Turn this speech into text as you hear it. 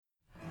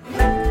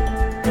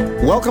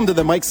Welcome to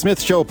the Mike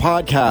Smith Show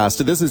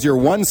podcast. This is your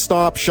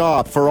one-stop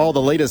shop for all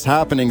the latest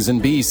happenings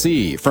in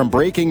BC. From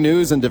breaking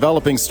news and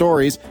developing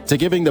stories to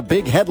giving the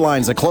big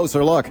headlines a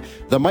closer look,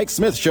 the Mike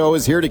Smith Show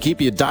is here to keep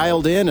you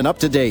dialed in and up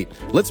to date.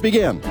 Let's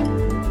begin.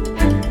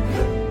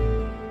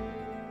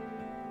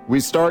 We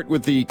start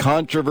with the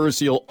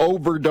controversial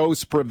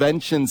overdose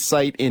prevention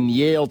site in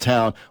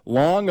Yaletown,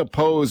 long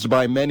opposed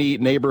by many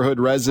neighborhood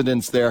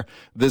residents there.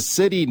 The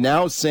city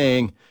now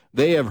saying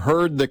they have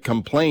heard the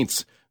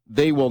complaints.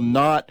 They will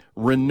not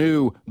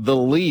renew the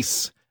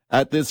lease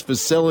at this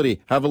facility.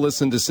 Have a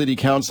listen to City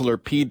Councillor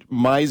Pete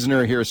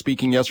Meisner here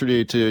speaking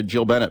yesterday to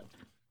Jill Bennett.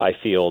 I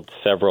field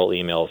several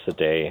emails a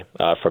day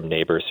from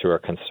neighbors who are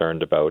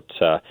concerned about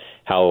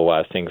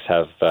how things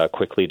have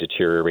quickly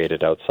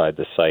deteriorated outside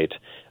the site.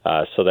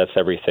 So that's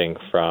everything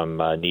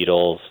from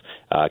needles,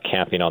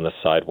 camping on the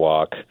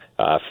sidewalk,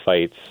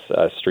 fights,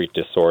 street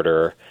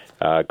disorder,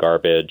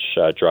 garbage,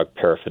 drug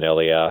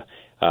paraphernalia.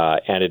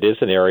 And it is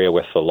an area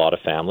with a lot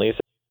of families.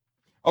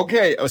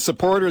 Okay,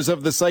 supporters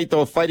of the site,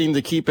 though, fighting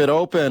to keep it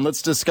open.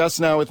 Let's discuss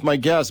now with my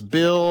guest,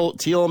 Bill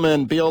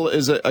Thielman. Bill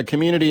is a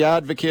community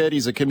advocate.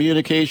 He's a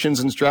communications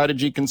and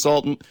strategy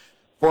consultant,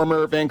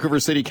 former Vancouver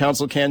City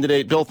Council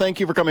candidate. Bill, thank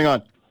you for coming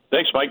on.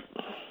 Thanks, Mike.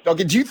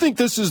 Okay, do you think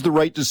this is the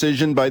right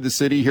decision by the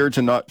city here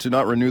to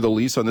not renew the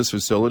lease on this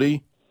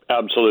facility?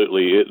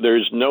 Absolutely.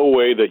 There's no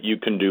way that you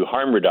can do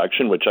harm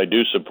reduction, which I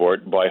do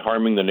support, by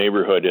harming the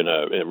neighborhood in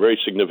a very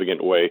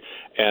significant way.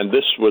 And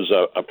this was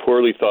a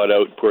poorly thought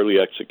out, poorly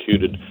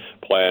executed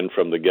plan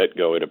from the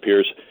get-go, it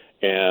appears.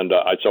 And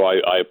so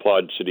I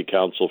applaud City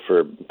Council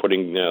for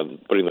putting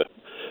the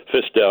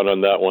fist down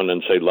on that one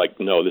and say,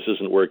 no, this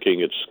isn't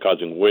working. It's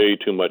causing way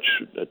too much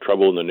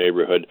trouble in the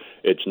neighborhood.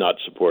 It's not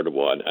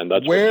supportable. And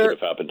that's what should have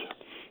happened.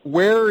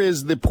 Where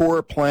is the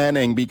poor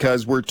planning?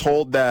 Because we're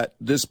told that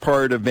this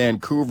part of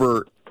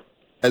Vancouver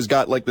has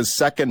got the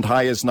second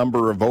highest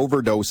number of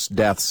overdose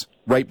deaths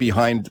right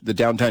behind the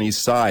downtown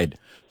east side.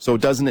 So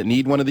doesn't it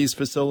need one of these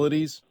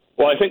facilities?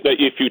 Well, I think that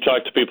if you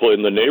talk to people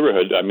in the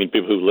neighborhood,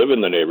 people who live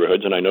in the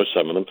neighborhoods, and I know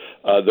some of them,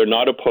 they're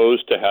not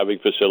opposed to having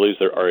facilities.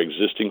 There are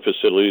existing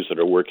facilities that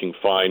are working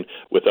fine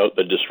without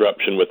the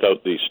disruption,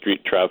 without the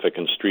street traffic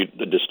and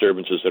the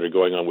disturbances that are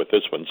going on with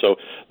this one. So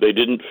they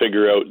didn't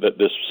figure out that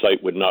this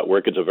site would not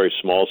work. It's a very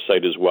small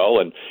site as well.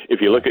 And if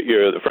you look at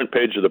the front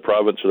page of the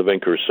Province of the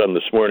Vancouver Sun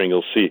this morning,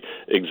 you'll see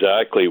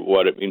exactly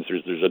what it means.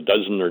 There's a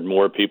dozen or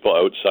more people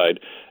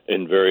outside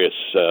in various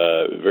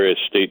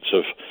states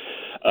of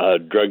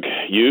drug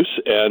use,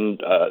 and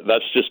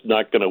that's just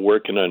not going to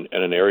work in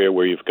an area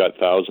where you've got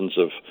thousands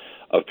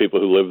of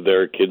people who live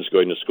there, kids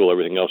going to school,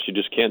 everything else. You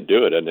just can't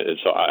do it. And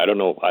so I don't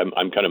know.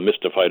 I'm kind of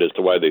mystified as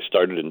to why they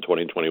started in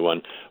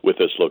 2021 with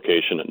this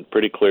location. And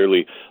pretty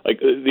clearly,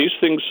 these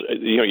things,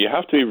 you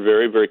have to be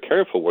very, very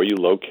careful where you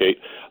locate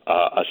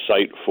a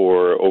site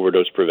for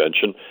overdose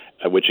prevention,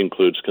 which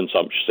includes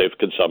safe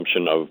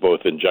consumption of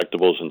both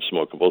injectables and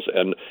smokables.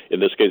 And in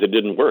this case, it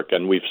didn't work.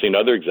 And we've seen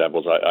other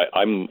examples.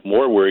 I'm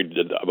more worried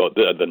about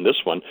than this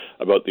one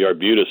about the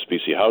Arbutus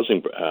BC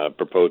housing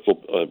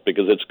proposal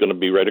because it's going to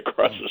be right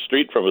across the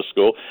street from a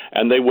school.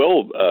 And they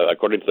will,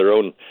 according to their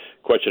own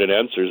question and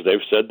answers,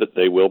 they've said that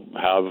they will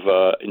have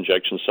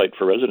injection site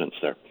for residents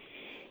there.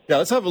 Yeah,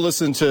 let's have a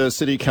listen to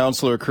City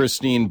Councillor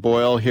Christine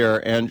Boyle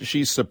here, and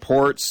she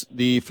supports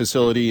the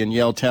facility in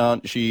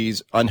Yaletown.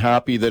 She's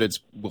unhappy that it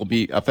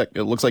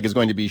looks like it's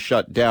going to be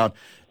shut down.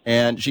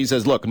 And she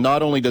says, look,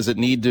 not only does it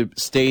need to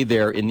stay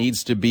there, it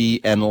needs to be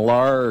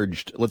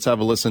enlarged. Let's have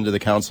a listen to the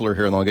councillor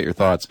here, and I'll get your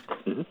thoughts.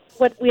 Mm-hmm.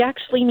 What we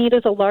actually need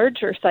is a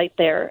larger site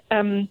there.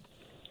 And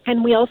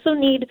we also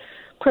need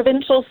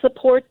provincial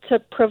support to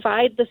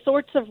provide the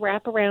sorts of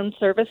wraparound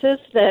services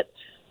that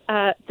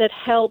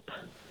help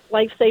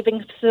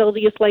life-saving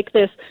facilities like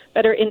this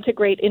better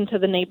integrate into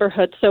the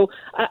neighborhood. So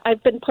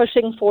I've been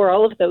pushing for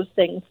all of those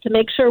things to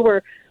make sure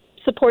we're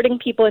supporting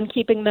people and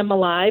keeping them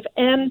alive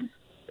and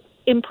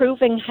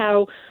improving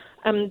how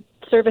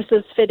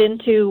services fit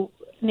into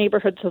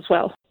neighborhoods as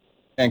well.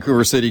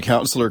 Vancouver City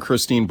Councillor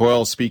Christine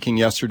Boyle speaking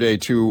yesterday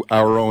to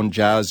our own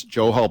Jazz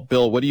Johal.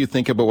 Bill, what do you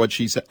think about what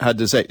she had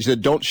to say? She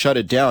said, don't shut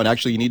it down.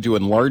 Actually, you need to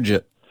enlarge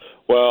it.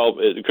 Well,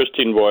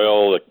 Christine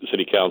Boyle, the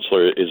city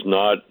councillor, is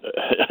not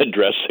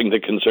addressing the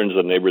concerns of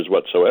the neighbors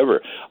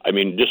whatsoever. I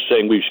mean, just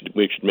saying we should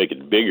make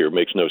it bigger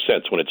makes no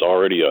sense when it's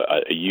already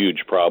a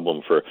huge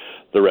problem for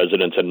the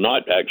residents and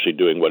not actually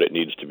doing what it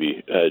needs to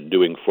be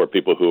doing for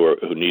people who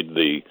need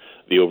the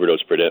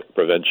overdose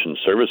prevention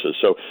services.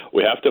 So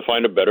we have to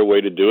find a better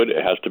way to do it.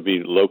 It has to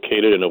be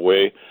located in a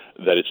way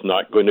that it's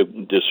not going to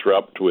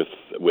disrupt with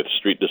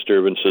street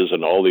disturbances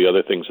and all the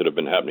other things that have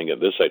been happening at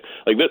this site.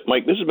 Like this,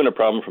 Mike, this has been a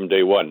problem from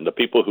day one. The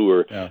people who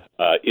were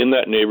in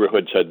that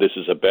neighborhood said this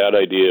is a bad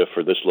idea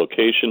for this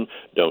location.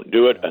 Don't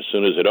do it. As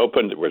soon as it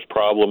opened, there was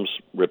problems,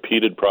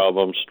 repeated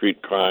problems,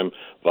 street crime,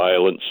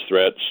 violence,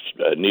 threats,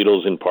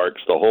 needles in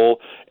parks,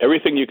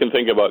 everything you can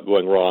think about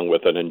going wrong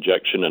with an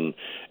injection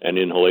and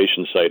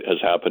inhalation site has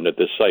happened at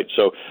this site.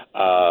 So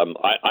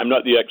I'm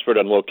not the expert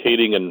on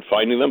locating and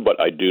finding them, but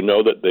I do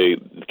know that they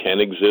can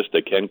exist,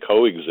 they can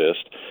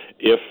coexist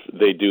if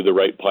they do the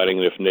right planning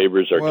and if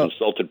neighbors are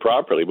consulted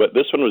properly. But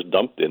this one was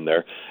dumped in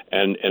there,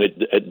 and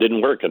it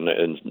didn't work, and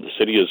the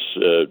city is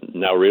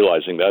now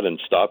realizing that and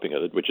stopping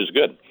it, which is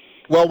good.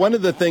 Well, one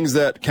of the things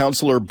that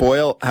Councillor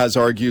Boyle has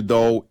argued,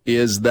 though,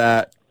 is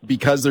that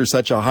because there's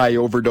such a high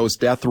overdose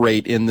death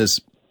rate in this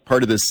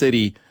part of the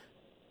city,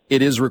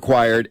 it is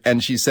required.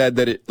 And she said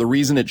that the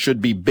reason it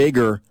should be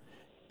bigger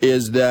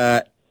is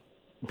that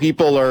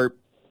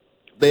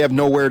they have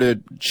nowhere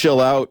to chill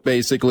out,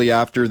 basically,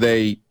 after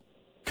they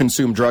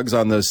consume drugs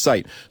on the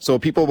site. So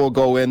people will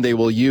go in, they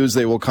will use,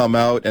 they will come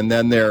out, and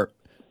then they're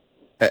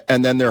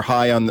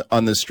high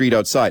on the street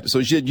outside.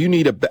 So she said you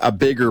need a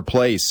bigger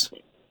place,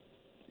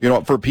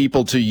 for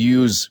people to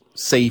use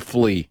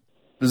safely.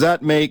 Does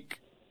that make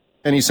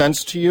any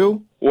sense to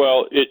you?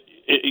 Well,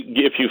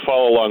 if you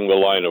follow along the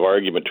line of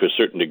argument to a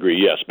certain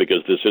degree, yes,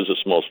 because this is a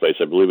small space.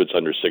 I believe it's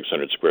under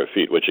 600 square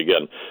feet, which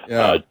again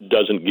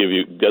doesn't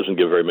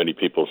give very many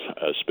people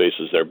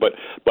spaces there. But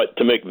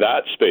to make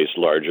that space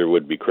larger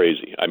would be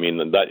crazy. I mean,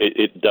 that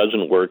it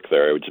doesn't work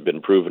there. It's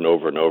been proven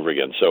over and over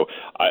again. So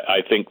I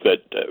think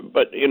that,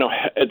 but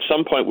at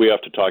some point we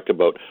have to talk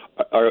about: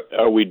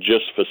 are we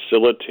just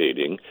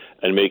facilitating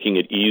and making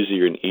it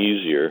easier and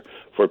easier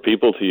for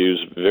people to use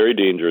very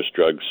dangerous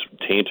drugs,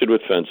 tainted with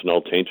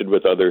fentanyl, tainted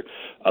with other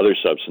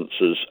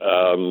substances,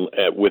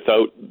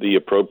 without the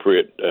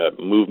appropriate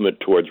movement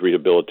towards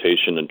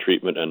rehabilitation and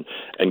treatment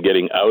and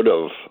getting out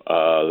of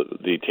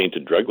the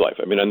tainted drug life?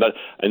 I mean,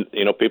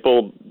 and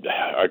people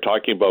are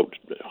talking about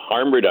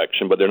harm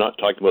reduction, but they're not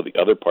talking about the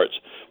other parts,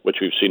 which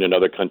we've seen in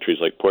other countries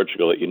like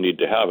Portugal, that you need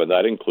to have, and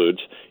that includes,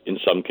 in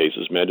some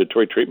cases,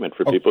 mandatory treatment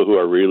for people who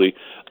are really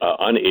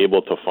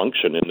unable to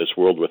function in this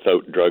world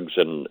without drugs,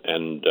 and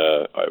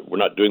we're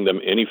not doing them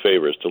any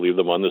favors to leave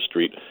them on the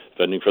street,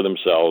 fending for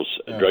themselves,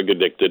 drug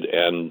addicted,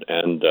 and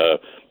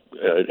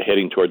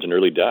heading towards an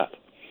early death.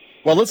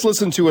 Well, let's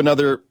listen to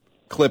another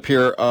clip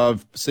here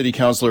of City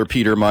Councillor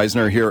Peter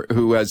Meisner here,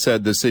 who has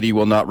said the city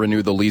will not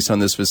renew the lease on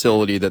this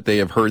facility, that they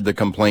have heard the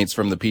complaints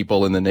from the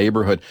people in the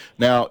neighborhood.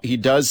 Now, he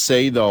does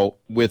say, though,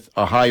 with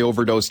a high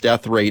overdose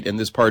death rate in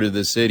this part of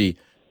the city,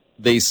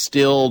 they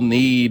still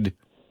need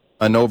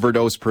an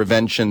overdose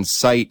prevention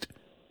site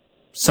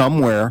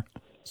somewhere.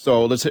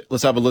 So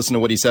let's have a listen to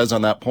what he says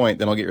on that point,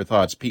 then I'll get your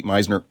thoughts. Pete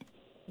Meisner.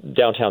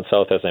 Downtown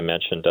South, as I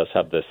mentioned, does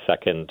have the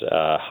second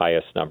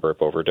highest number of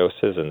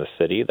overdoses in the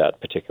city,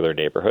 that particular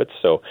neighborhood.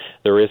 So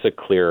there is a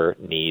clear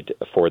need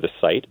for the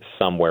site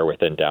somewhere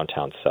within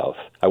Downtown South.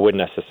 I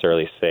wouldn't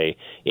necessarily say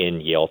in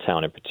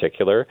Yaletown in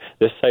particular.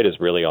 This site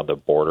is really on the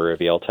border of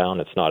Yaletown.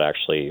 It's not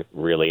actually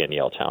really in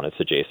Yaletown. It's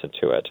adjacent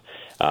to it.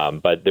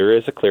 But there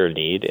is a clear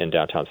need in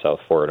Downtown South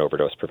for an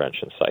overdose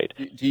prevention site.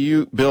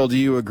 Bill, do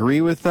you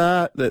agree with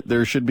that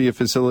there should be a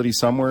facility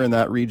somewhere in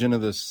that region of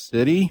the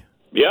city?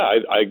 Yeah,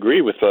 I agree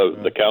with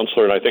the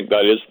councillor, and I think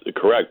that is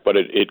correct, but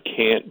it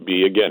can't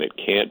be, again, it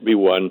can't be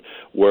one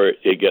where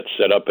it gets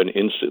set up and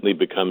instantly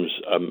becomes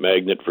a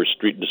magnet for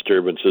street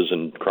disturbances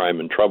and crime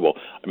and trouble.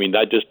 I mean,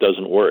 that just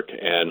doesn't work.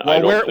 And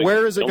I don't think,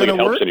 where is it going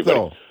to work,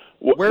 though?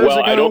 Where is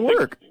it going to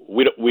work?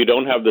 We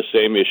don't have the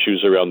same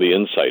issues around the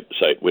Insight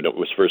site when it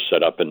was first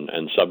set up and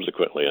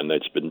subsequently, and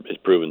it's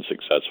proven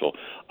successful.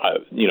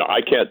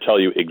 I can't tell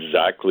you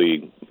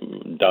exactly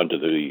down to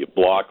the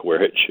block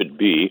where it should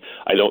be.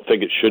 I don't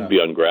think it should be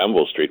on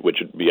Granville Street, which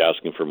would be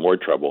asking for more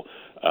trouble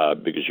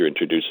because you're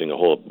introducing a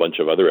whole bunch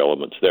of other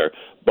elements there.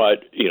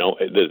 But,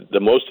 the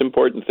most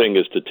important thing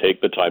is to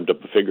take the time to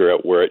figure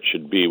out where it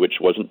should be, which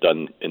wasn't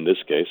done in this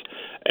case,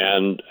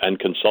 and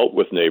consult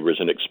with neighbors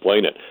and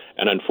explain it.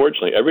 And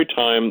unfortunately, every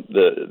time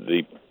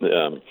the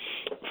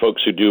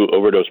folks who do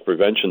overdose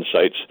prevention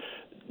sites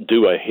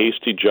do a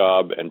hasty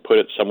job and put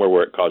it somewhere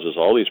where it causes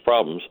all these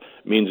problems,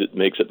 means it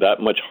makes it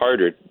that much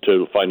harder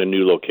to find a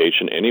new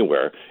location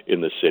anywhere in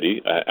the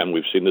city, and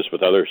we've seen this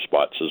with other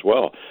spots as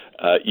well.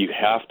 You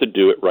have to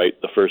do it right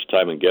the first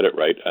time and get it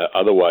right.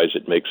 Otherwise,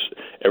 it makes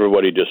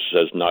everybody just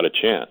says not a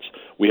chance.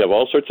 We have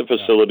all sorts of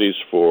facilities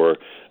for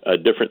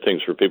different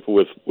things, for people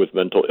with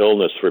mental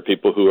illness, for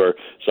people who are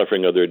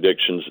suffering other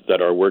addictions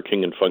that are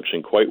working and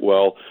functioning quite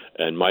well.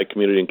 And my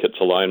community in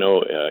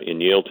Kitsilano, in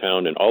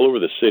Yaletown, and all over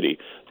the city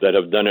that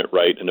have done it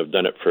right and have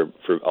done it for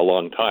a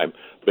long time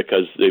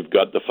because they've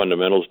got the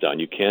fundamentals down.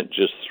 You can't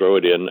just throw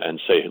it in and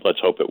say, let's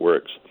hope it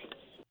works.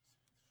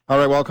 All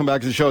right, welcome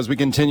back to the show. As we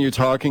continue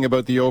talking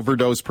about the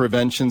overdose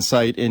prevention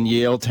site in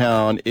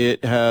Yaletown,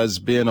 it has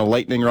been a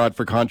lightning rod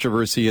for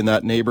controversy in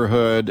that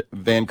neighborhood.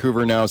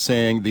 Vancouver now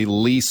saying the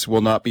lease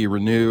will not be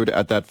renewed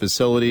at that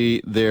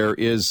facility. There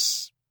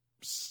is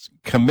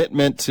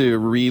commitment to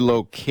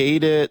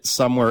relocate it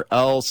somewhere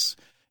else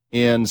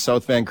in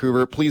South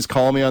Vancouver. Please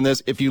call me on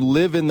this. If you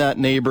live in that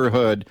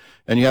neighborhood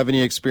and you have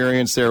any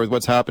experience there with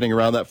what's happening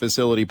around that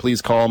facility,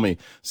 please call me.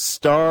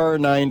 Star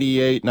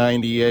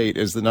 9898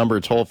 is the number,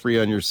 toll free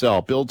on your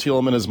cell. Bill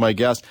Thielman is my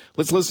guest.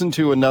 Let's listen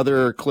to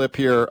another clip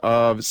here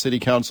of City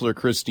Councillor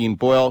Christine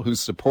Boyle, who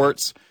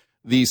supports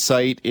the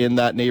site in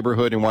that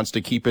neighborhood and wants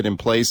to keep it in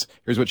place.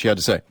 Here's what she had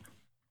to say.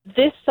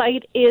 This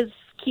site is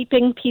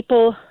keeping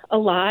people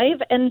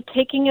alive, and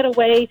taking it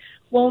away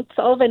won't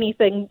solve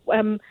anything.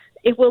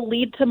 It will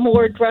lead to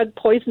more drug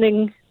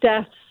poisoning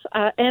deaths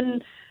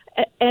and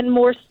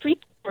more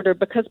street disorder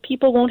because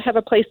people won't have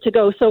a place to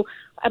go. So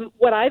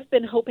what I've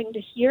been hoping to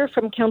hear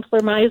from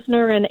Councillor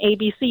Meisner and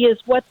ABC is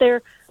what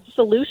their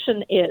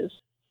solution is.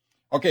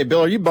 Okay,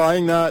 Bill, are you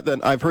buying that?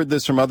 Then I've heard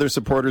this from other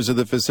supporters of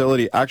the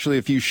facility. Actually,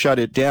 if you shut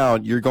it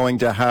down, you're going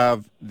to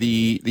have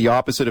the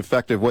opposite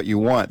effect of what you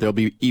want. There'll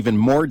be even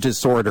more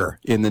disorder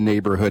in the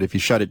neighborhood if you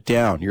shut it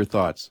down. Your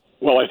thoughts?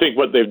 Well, I think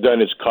what they've done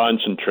is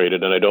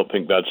concentrated, and I don't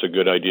think that's a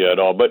good idea at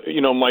all. But,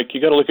 Mike, you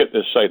got to look at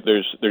this site.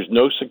 There's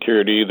no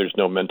security. There's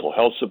no mental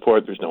health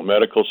support. There's no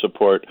medical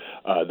support.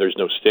 There's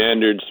no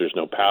standards. There's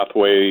no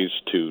pathways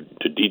to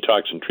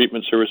detox and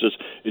treatment services.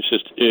 It's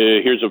just,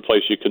 here's a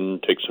place you can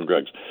take some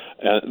drugs.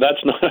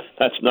 That's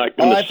not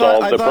going to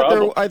solve the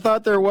problem. I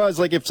thought there was.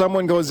 Like, if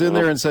someone goes in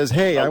there and says,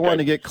 hey, I want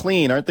to get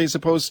clean, aren't they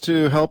supposed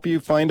to help you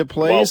find a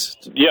place?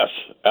 Well, yes,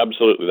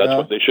 absolutely. That's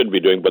what they should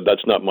be doing, but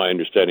that's not my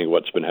understanding of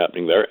what's been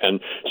happening there. And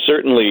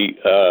certainly,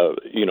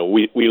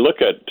 we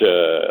look at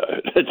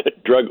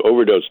drug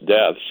overdose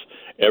deaths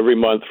every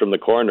month from the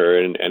coroner,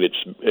 and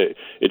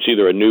it's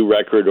either a new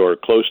record or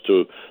close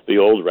to the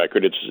old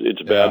record.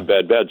 It's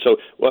bad. So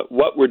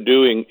what we're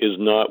doing is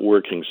not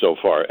working so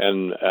far.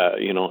 And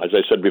as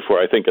I said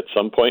before, I think at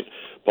some point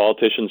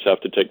politicians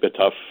have to take the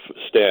tough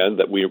stand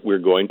that we're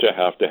going to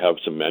have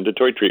some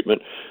mandatory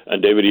treatment.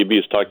 And David Eby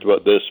has talked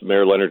about this.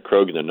 Mayor Leonard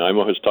Krogh in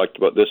Nanaimo has talked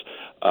about this.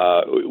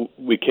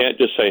 We can't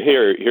just say,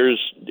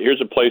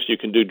 here's a place you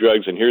can do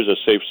drugs, and here's a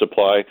safe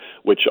supply,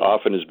 which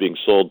often is being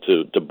sold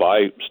to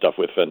buy stuff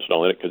with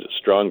fentanyl in it because it's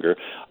stronger.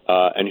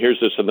 And here's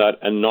this and that,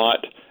 and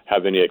not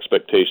have any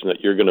expectation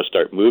that you're going to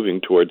start moving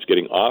towards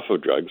getting off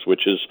of drugs,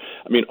 which is,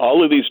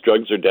 all of these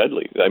drugs are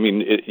deadly.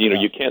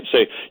 You can't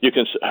say,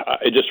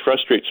 it just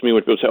frustrates me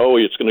when people say,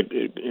 it's going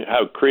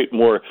to create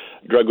more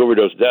drug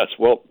overdose deaths.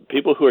 Well,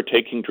 people who are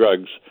taking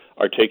drugs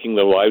are taking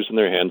their lives in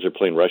their hands. They're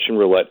playing Russian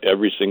roulette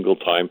every single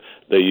time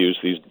they use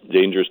these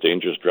dangerous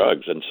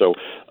drugs. And so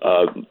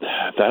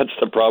that's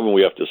the problem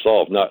we have to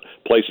solve, not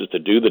places to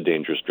do the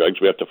dangerous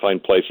drugs. We have to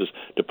find places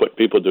to put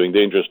people doing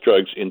dangerous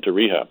drugs into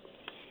rehab.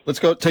 Let's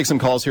go take some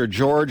calls here.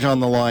 George on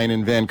the line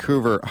in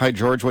Vancouver. Hi,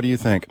 George. What do you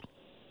think?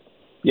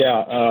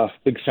 Yeah,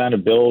 big fan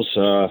of Bill's.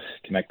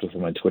 Connect with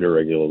him on Twitter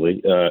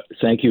regularly.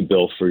 Thank you,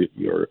 Bill, for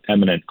your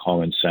eminent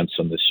common sense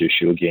on this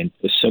issue. Again,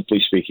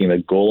 simply speaking, the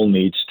goal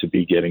needs to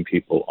be getting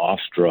people off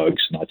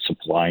drugs, not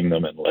supplying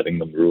them and letting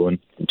them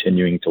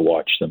continuing to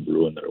watch them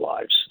ruin their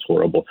lives. It's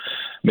horrible.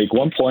 Make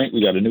one point.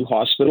 We got a new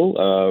hospital.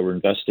 We're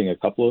investing a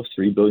couple of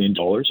 $3 billion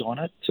on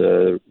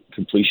it.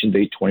 Completion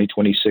date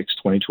 2026,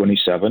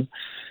 2027.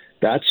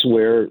 That's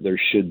where there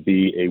should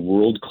be a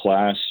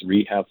world-class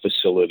rehab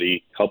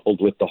facility coupled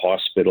with the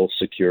hospital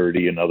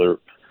security and other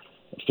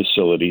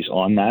facilities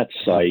on that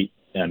site.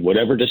 And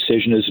whatever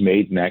decision is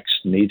made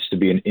next needs to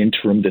be an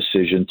interim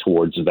decision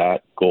towards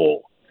that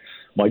goal.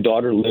 My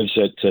daughter lives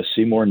at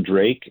Seymour and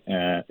Drake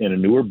in a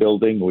newer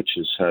building, which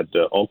has had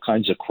all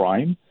kinds of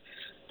crime,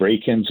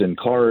 break-ins in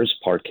cars,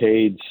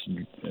 parkades,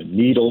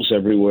 needles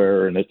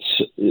everywhere, and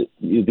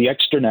the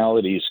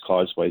externalities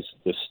caused by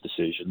this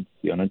decision,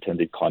 the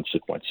unintended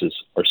consequences,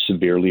 are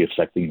severely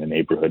affecting the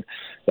neighborhood.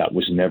 That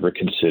was never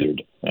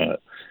considered.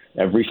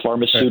 Every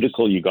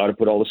pharmaceutical, you got to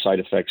put all the side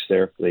effects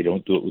there. They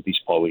don't do it with these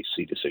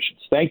policy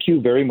decisions. Thank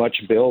you very much,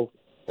 Bill.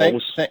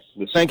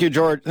 Thank you,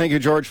 George. Thank you,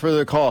 George, for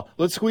the call.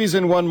 Let's squeeze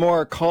in one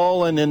more.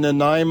 Colin in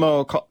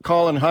Nanaimo.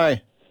 Colin,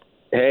 hi.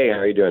 Hey, how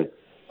are you doing?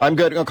 I'm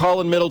good.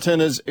 Colin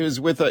Middleton is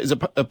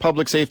a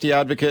public safety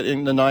advocate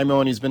in Nanaimo,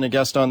 and he's been a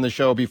guest on the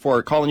show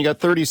before. Colin, you got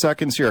 30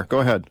 seconds here. Go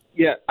ahead.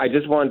 Yeah, I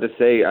just wanted to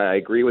say I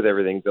agree with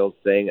everything Bill's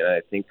saying, and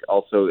I think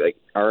also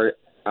our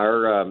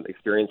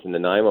experience in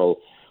Nanaimo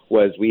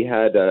was we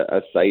had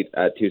a site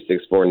at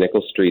 264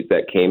 Nickel Street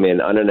that came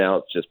in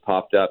unannounced, just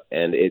popped up,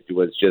 and it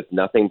was just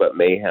nothing but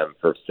mayhem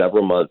for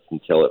several months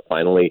until it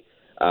finally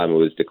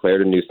was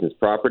declared a nuisance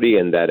property,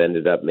 and that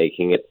ended up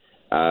making it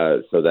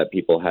so that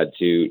people had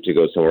to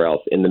go somewhere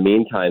else. In the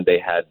meantime, they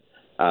had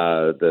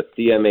the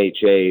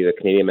CMHA, the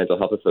Canadian Mental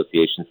Health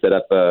Association, set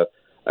up a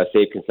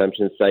safe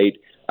consumption site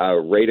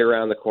right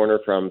around the corner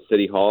from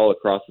City Hall,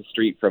 across the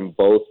street from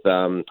both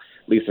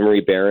Lisa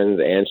Marie Barron's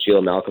and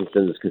Sheila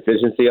Malcolmson's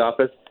constituency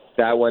office.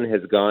 That one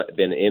has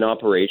been in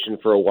operation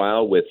for a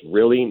while with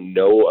really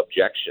no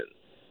objection.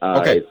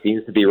 Okay. It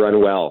seems to be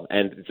run well.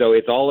 And so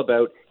it's all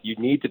about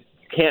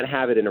can't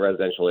have it in a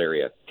residential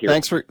area.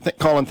 Thanks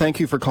Colin, thank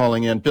you for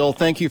calling in. Bill,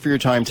 thank you for your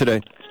time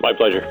today. My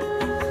pleasure.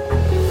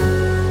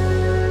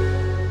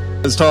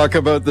 Let's talk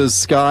about the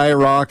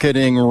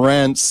skyrocketing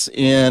rents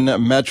in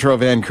Metro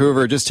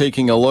Vancouver. Just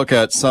taking a look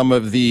at some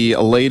of the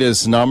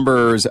latest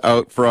numbers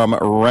out from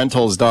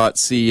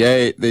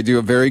rentals.ca. They do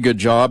a very good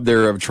job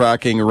there of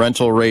tracking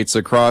rental rates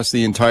across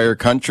the entire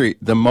country.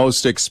 The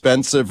most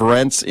expensive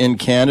rents in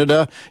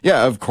Canada?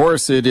 Yeah, of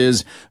course it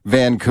is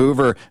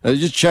Vancouver.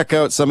 Just check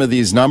out some of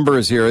these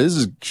numbers here. This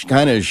is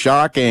kind of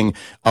shocking.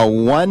 A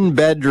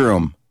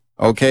one-bedroom.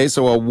 Okay,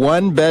 so a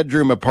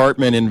one-bedroom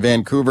apartment in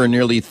Vancouver,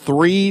 nearly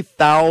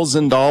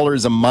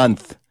 $3,000 a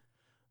month,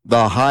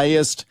 the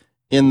highest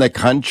in the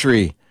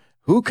country.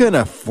 Who can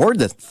afford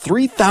this?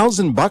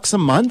 $3,000 a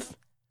month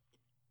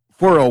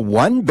for a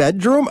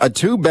one-bedroom? A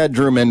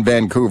two-bedroom in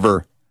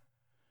Vancouver,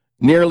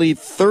 nearly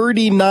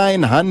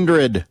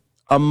 $3,900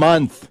 a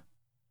month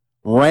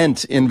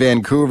rent in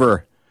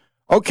Vancouver.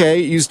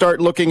 Okay, you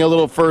start looking a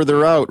little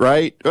further out,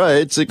 right?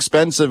 It's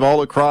expensive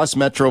all across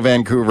Metro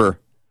Vancouver.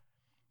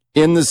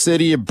 In the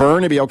city of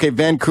Burnaby, okay,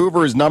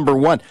 Vancouver is number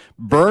one.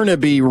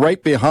 Burnaby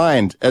right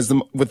behind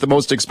with the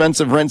most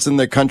expensive rents in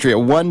the country. A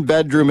one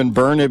bedroom in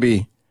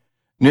Burnaby,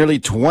 nearly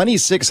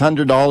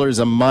 $2,600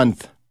 a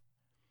month.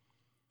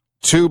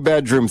 Two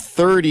bedroom,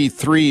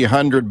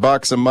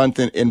 $3,300 a month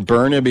in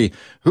Burnaby.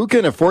 Who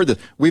can afford this?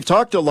 We've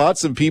talked to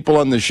lots of people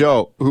on the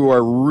show who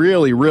are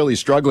really, really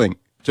struggling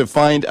to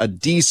find a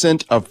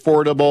decent,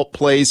 affordable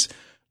place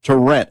to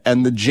rent.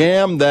 And the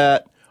jam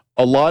that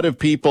a lot of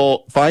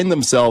people find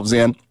themselves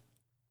in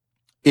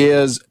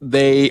is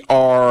they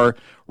are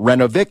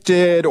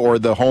rent-evicted, or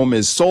the home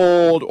is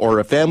sold, or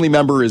a family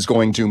member is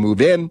going to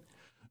move in.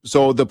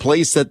 So the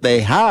place that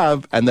they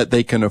have and that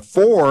they can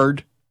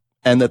afford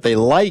and that they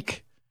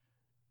like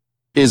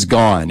is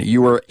gone.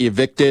 You were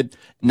evicted.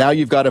 Now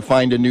you've got to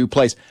find a new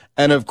place.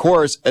 And of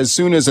course, as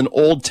soon as an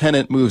old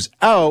tenant moves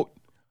out,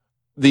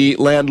 the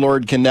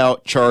landlord can now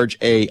charge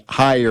a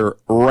higher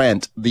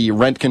rent. The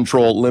rent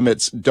control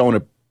limits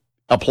don't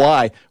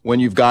apply when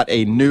you've got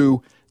a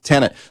new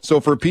tenant.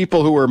 So for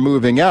people who are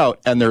moving out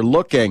and they're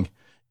looking,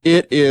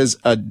 it is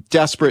a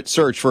desperate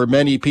search for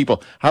many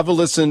people. Have a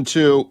listen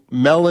to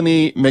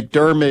Melanie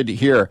McDermott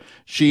here.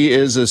 She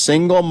is a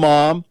single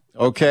mom.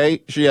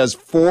 Okay. She has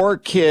 4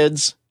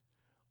 kids,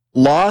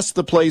 lost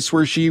the place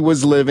where she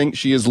was living.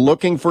 She is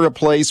looking for a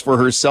place for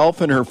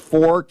herself and her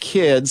 4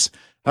 kids.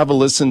 Have a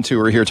listen to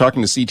her here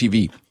talking to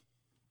CTV.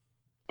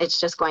 It's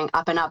just going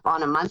up and up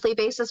on a monthly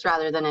basis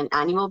rather than an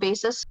annual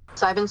basis.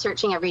 So I've been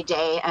searching every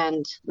day,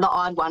 and the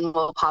odd one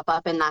will pop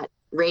up in that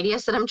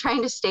radius that I'm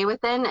trying to stay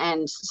within.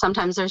 And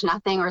sometimes there's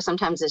nothing, or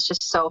sometimes it's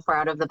just so far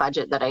out of the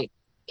budget that I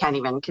can't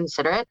even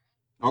consider it.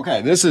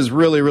 Okay, this is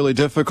really, really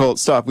difficult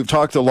stuff. We've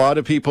talked to a lot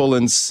of people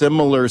in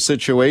similar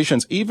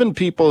situations, even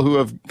people who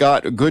have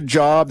got a good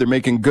job. They're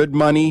making good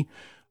money.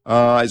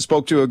 I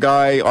spoke to a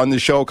guy on the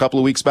show a couple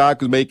of weeks back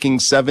who's making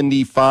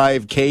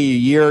 $75K a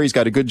year. He's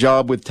got a good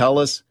job with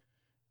TELUS.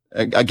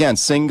 Again,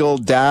 single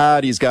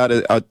dad. He's got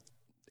a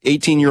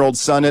 18-year-old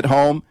son at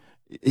home.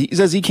 He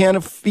says he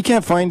can't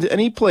find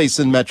any place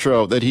in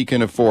Metro that he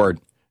can afford,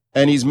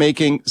 and he's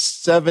making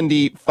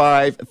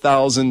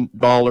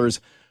 $75,000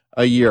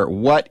 a year.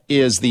 What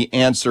is the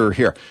answer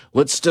here?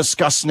 Let's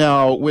discuss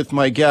now with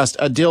my guest,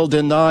 Adil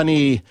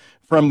Dinani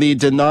from the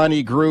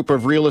Dinani Group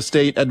of Real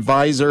Estate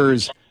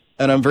Advisors,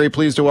 and I'm very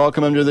pleased to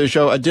welcome him to the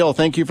show. Adil,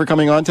 thank you for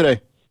coming on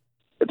today.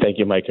 Thank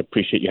you, Mike.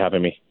 Appreciate you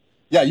having me.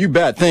 Yeah, you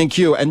bet. Thank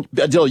you. And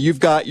Adil,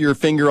 you've got your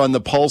finger on the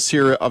pulse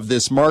here of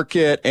this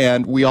market,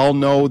 and we all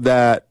know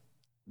that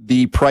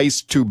the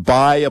price to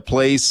buy a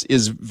place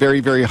is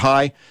very, very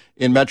high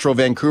in Metro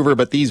Vancouver,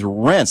 but these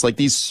rents, like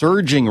these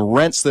surging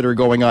rents that are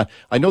going on,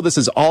 I know this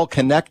is all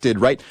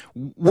connected, right?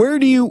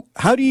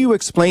 How do you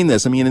explain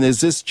this? I mean, is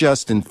this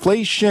just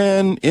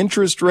inflation,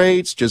 interest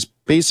rates, just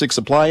basic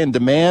supply and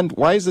demand?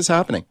 Why is this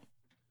happening?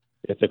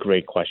 It's a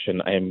great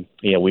question.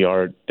 We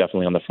are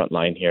definitely on the front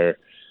line here.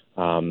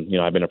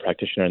 I've been a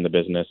practitioner in the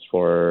business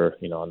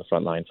on the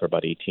front line for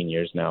about 18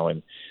 years now,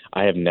 and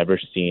I have never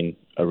seen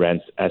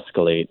rents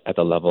escalate at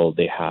the level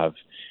they have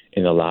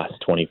in the last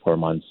 24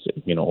 months,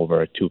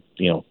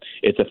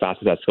 it's the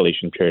fastest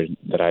escalation period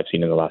that I've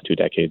seen in the last 2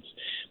 decades.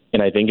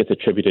 And I think it's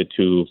attributed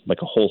to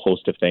like a whole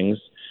host of things.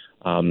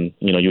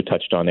 You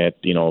touched on it,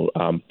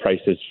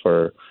 prices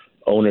for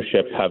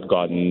ownership have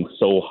gotten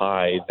so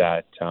high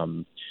that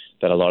a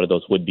lot of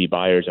those would-be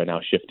buyers are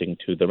now shifting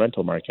to the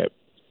rental market.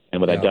 And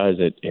what that does,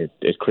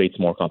 it creates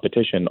more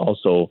competition.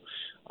 Also,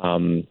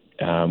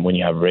 when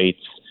you have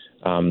rates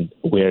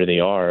where they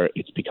are,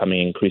 it's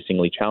becoming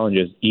increasingly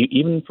challenges,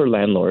 even for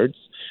landlords,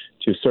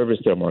 to service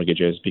their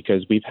mortgages,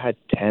 because we've had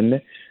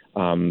 10,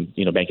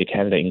 Bank of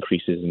Canada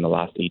increases in the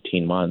last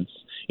 18 months,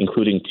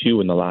 including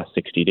 2 in the last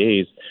 60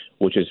 days,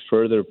 which is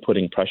further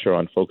putting pressure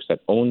on folks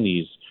that own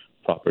these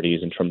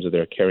properties in terms of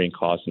their carrying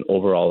costs and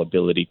overall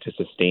ability to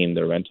sustain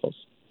their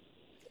rentals.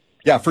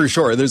 Yeah, for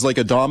sure. There's like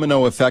a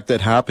domino effect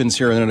that happens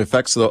here, and it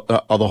affects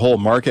the whole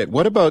market.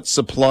 What about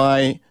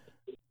supply,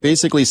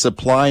 basically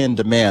supply and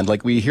demand?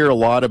 Like we hear a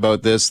lot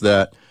about this,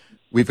 that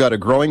We've got a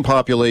growing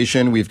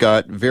population. We've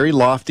got very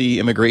lofty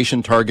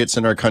immigration targets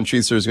in our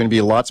country. So there's going to be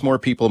lots more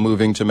people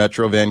moving to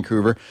Metro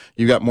Vancouver.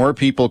 You've got more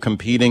people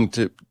competing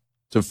to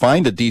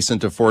find a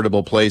decent,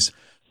 affordable place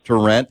to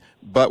rent.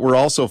 But we're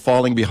also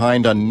falling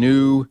behind on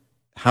new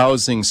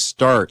housing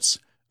starts.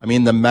 I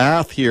mean, the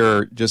math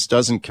here just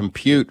doesn't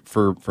compute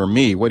for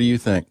me. What do you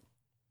think?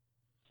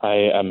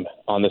 I am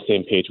on the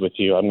same page with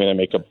you. I'm going to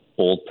make a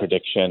bold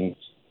prediction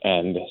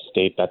and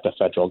state that the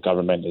federal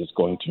government is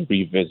going to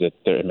revisit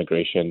their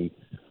immigration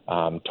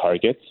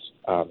targets.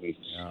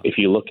 If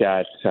you look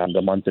at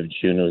the month of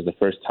June, it was the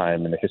first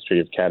time in the history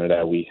of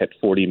Canada we hit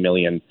 40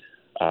 million,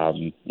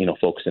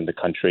 folks in the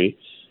country,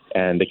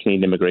 and the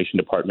Canadian Immigration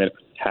Department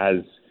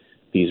has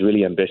these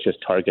really ambitious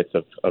targets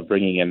of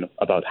bringing in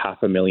about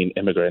 500,000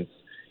 immigrants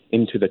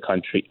into the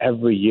country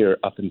every year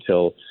up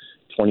until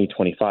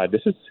 2025.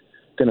 This is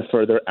going to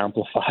further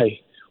amplify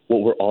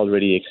what we're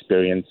already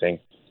experiencing.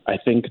 I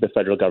think the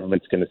federal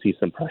government's going to see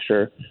some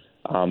pressure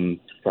from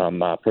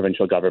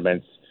provincial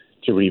governments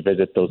to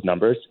revisit those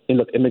numbers. And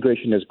look,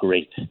 immigration is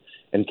great,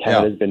 and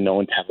Canada has been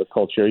known to have a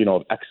culture,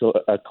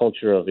 a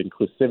culture of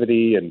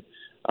inclusivity and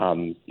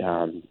a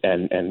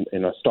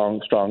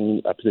strong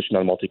position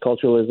on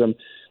multiculturalism.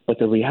 But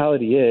the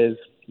reality is,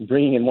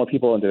 bringing in more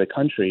people into the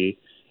country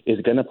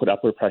is going to put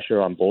upward pressure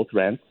on both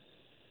rents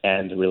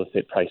and real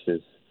estate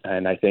prices.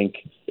 And I think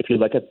if you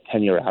look at the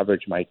 10-year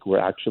average, Mike, we're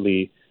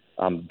actually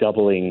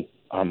doubling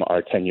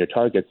our 10-year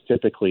targets.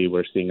 Typically,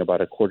 we're seeing about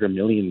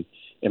 250,000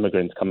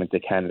 immigrants come into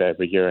Canada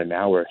every year, and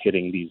now we're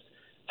hitting these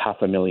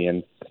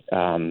 500,000,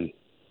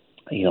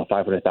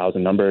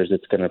 500,000 numbers.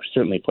 It's going to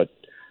certainly put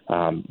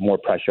more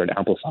pressure and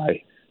amplify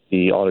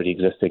the already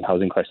existing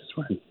housing crisis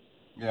we're in.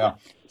 Yeah.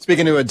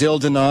 Speaking to Adil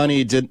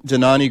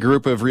Danani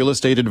Group of Real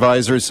Estate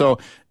Advisors. So,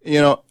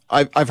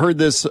 I've heard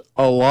this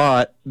a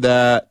lot,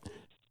 that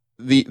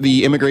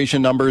the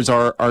immigration numbers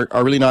are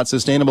really not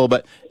sustainable,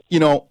 but,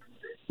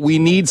 we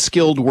need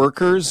skilled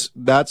workers.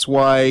 That's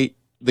why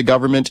the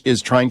government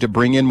is trying to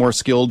bring in more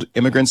skilled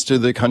immigrants to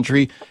the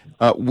country.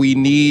 We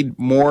need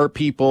more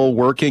people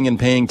working and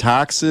paying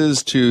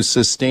taxes to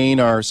sustain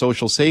our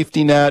social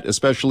safety net,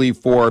 especially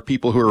for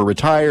people who are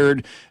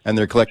retired and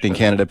they're collecting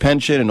Canada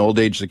Pension and old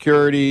age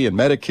security and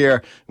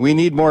Medicare. We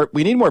need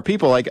more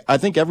people. I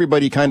think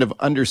everybody kind of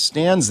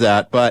understands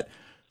that, but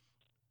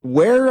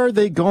where are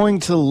they going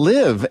to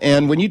live?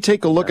 And when you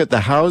take a look at the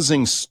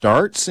housing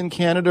starts in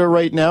Canada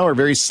right now are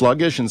very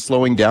sluggish and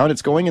slowing down.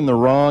 It's going in the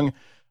wrong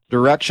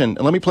direction.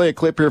 And let me play a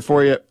clip here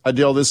for you,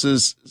 Adil. This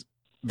is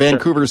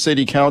Vancouver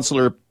City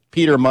Councillor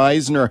Peter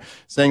Meisner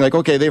saying,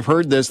 okay, they've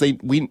heard this.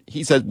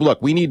 He said,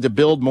 look, we need to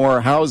build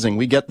more housing.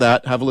 We get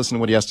that. Have a listen to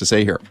what he has to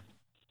say here.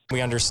 We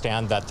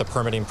understand that the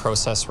permitting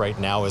process right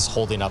now is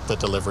holding up the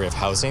delivery of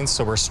housing,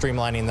 so we're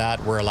streamlining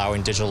that. We're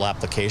allowing digital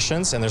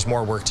applications, and there's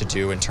more work to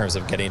do in terms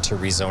of getting to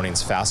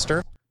rezonings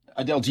faster.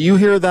 Adele, do you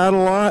hear that a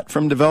lot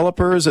from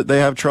developers, that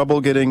they have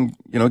trouble getting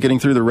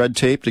through the red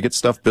tape to get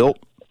stuff built?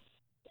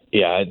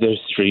 Yeah,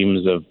 there's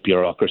streams of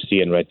bureaucracy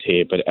and red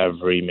tape at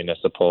every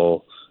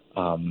municipal,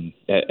 at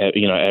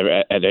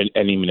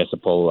any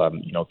municipal,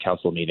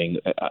 council meeting.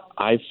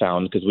 I've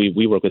found, because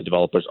we work with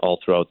developers all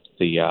throughout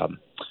the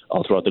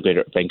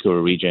greater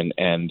Vancouver region,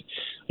 and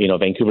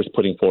Vancouver's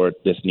putting forward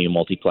this new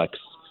multiplex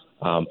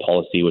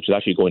policy, which is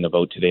actually going to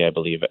vote today, I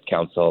believe, at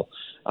council.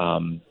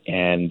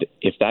 And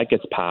if that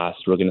gets passed,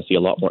 we're going to see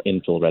a lot more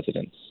infill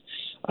residents.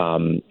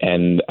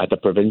 And at the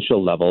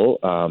provincial level,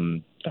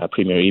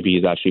 Premier Eby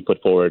has actually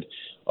put forward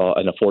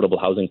an affordable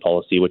housing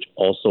policy, which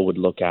also would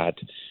look at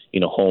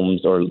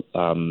homes or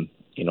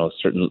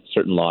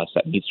certain lots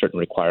that meet certain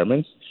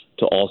requirements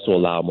to also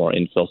allow more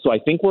infill. So I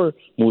think we're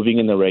moving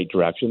in the right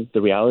direction.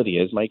 The reality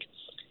is, Mike,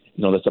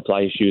 the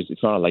supply issues,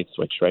 it's not a light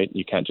switch, right?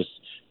 You can't just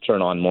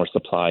turn on more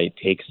supply. It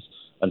takes,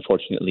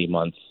 unfortunately,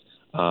 months,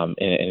 and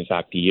in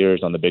fact,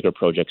 years on the bigger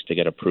projects to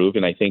get approved.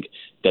 And I think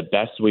the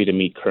best way to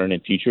meet current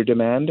and future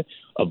demand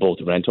of both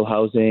rental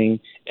housing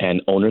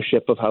and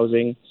ownership of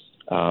housing,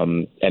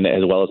 and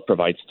as well as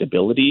provide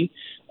stability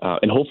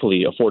and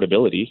hopefully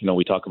affordability,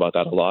 we talk about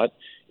that a lot,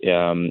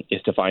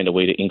 is to find a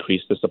way to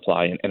increase the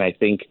supply. And I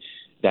think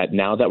that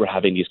now that we're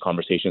having these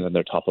conversations and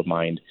they're top of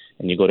mind,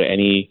 and you go to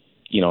any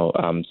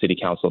city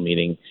council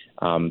meeting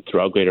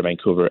throughout Greater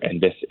Vancouver, and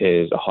this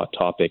is a hot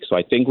topic. So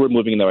I think we're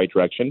moving in the right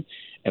direction,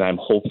 and I'm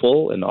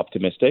hopeful and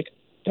optimistic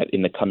that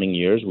in the coming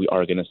years we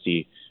are going to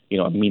see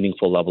a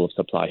meaningful level of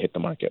supply hit the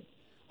market.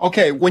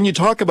 Okay, when you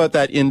talk about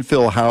that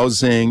infill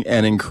housing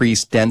and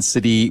increased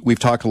density, we've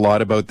talked a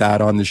lot about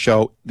that on the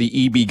show.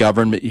 The EB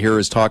government here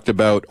has talked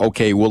about,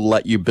 okay, we'll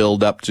let you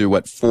build up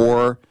to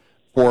four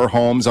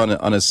homes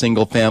on a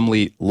single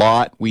family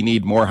lot. We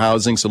need more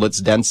housing, so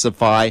let's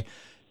densify.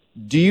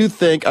 Do you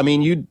think,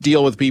 you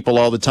deal with people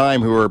all the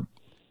time who are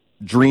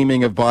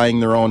dreaming of buying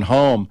their own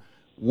home.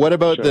 What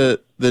about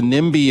the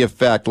NIMBY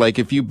effect? Like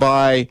if you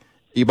buy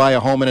a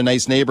home in a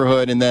nice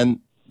neighborhood and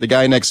then the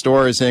guy next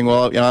door is saying,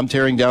 well, I'm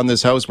tearing down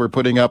this house. We're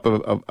putting up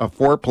a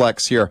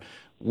fourplex here.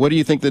 What do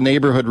you think the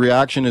neighborhood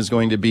reaction is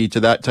going to be to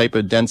that type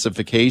of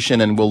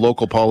densification? And will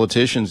local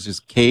politicians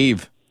just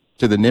cave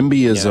to the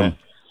NIMBYism?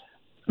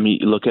 mean,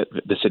 you look at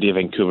the city of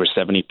Vancouver,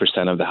 70%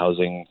 of the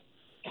housing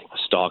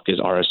stock is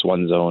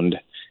RS1 zoned,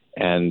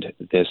 and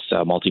this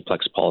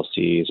multiplex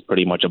policy is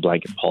pretty much a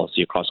blanket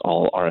policy across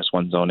all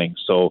RS1 zoning.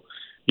 So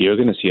you're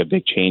going to see a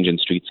big change in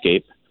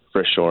streetscape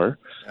for sure.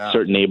 Yeah.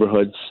 Certain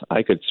neighborhoods,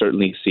 I could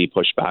certainly see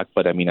pushback,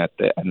 but I mean, at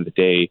the end of the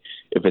day,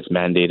 if it's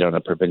mandated on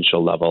a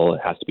provincial level,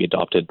 it has to be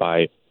adopted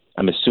by,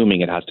 I'm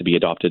assuming it has to be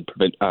adopted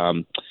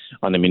on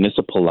a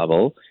municipal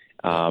level.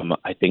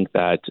 I think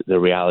that the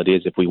reality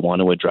is if we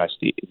want to address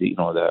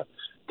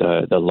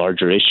the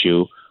larger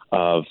issue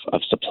of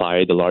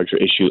supply, the larger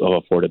issue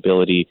of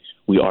affordability,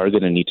 we are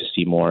going to need to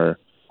see more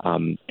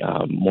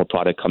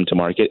product come to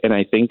market. And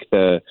I think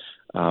the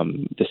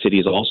city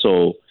is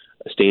also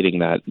stating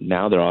that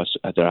now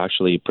they're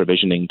actually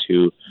provisioning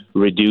to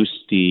reduce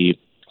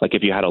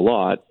if you had a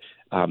lot,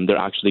 they're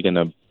actually going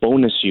to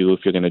bonus you if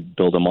you're going to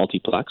build a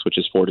multiplex, which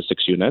is 4 to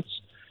 6 units,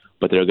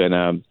 but they're going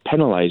to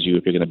penalize you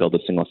if you're going to build a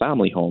single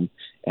family home,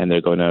 and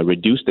they're going to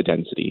reduce the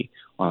density.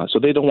 So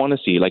they don't want to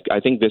see, I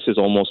think this is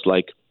almost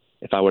like,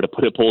 if I were to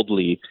put it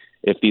boldly,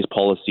 if these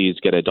policies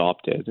get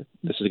adopted,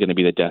 this is going to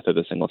be the death of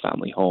the single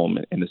family home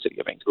in the city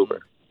of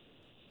Vancouver.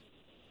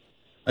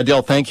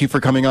 Adil, thank you for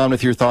coming on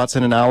with your thoughts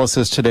and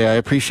analysis today. I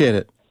appreciate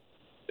it.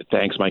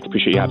 Thanks, Mike.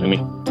 Appreciate you having me.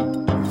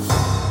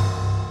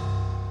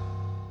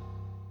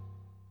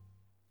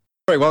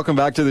 All right, welcome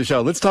back to the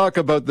show. Let's talk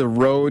about the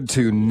road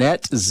to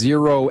net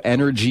zero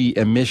energy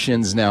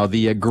emissions now,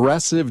 the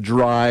aggressive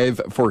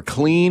drive for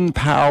clean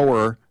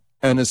power,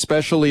 and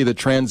especially the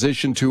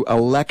transition to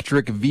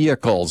electric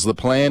vehicles. The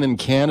plan in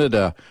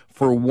Canada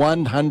for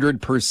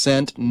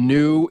 100%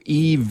 new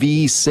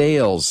EV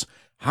sales.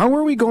 How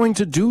are we going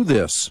to do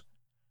this?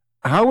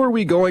 How are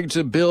we going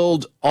to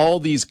build all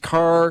these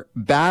car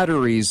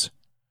batteries,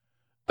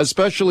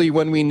 especially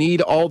when we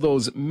need all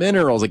those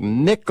minerals like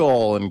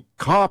nickel and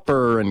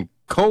copper and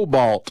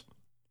cobalt?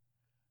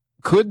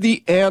 Could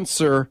the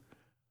answer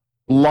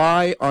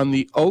lie on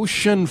the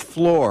ocean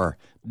floor,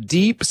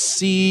 deep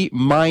sea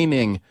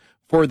mining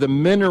for the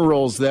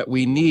minerals that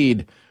we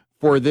need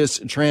for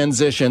this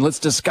transition? Let's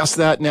discuss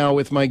that now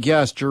with my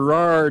guest,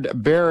 Gerard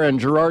Barron.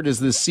 Gerard is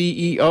the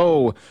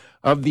CEO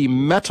of the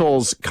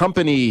Metals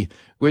Company,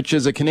 which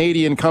is a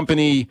Canadian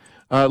company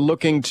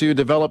looking to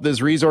develop this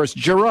resource.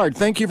 Gerard,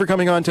 thank you for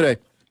coming on today.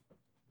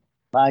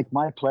 Mike,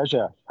 my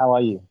pleasure. How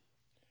are you?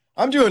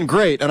 I'm doing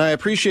great, and I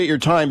appreciate your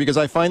time because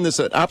I find this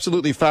an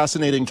absolutely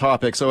fascinating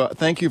topic. So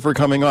thank you for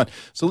coming on.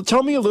 So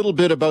tell me a little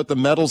bit about the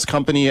Metals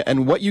Company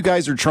and what you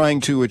guys are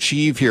trying to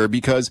achieve here,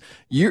 because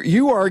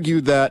you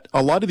argue that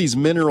a lot of these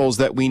minerals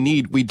that we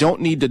need, we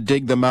don't need to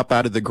dig them up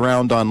out of the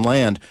ground on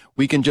land.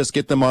 We can just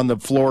get them on the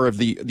floor of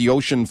the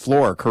ocean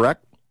floor,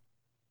 correct?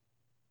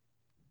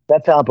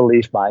 That's our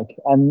belief, Mike.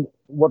 And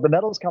what the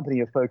Metals Company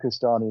are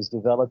focused on is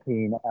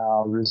developing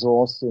our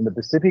resource in the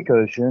Pacific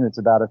Ocean. It's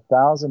about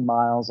 1,000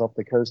 miles off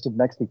the coast of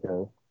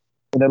Mexico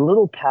in a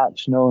little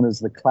patch known as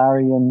the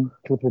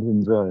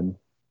Clarion-Clipperton Zone.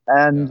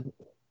 And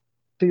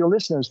to your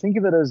listeners, think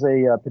of it as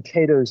a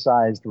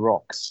potato-sized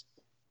rocks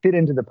fit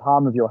into the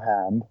palm of your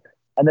hand,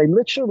 and they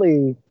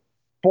literally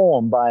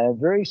form by a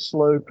very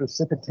slow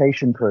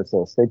precipitation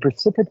process. They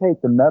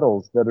precipitate the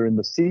metals that are in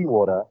the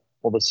seawater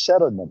or the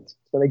sediment.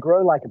 So they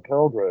grow like a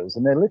pearl grows,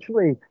 and they're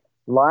literally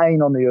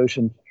lying on the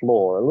ocean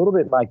floor, a little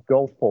bit like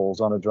golf balls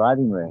on a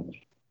driving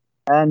range.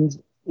 And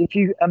if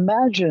you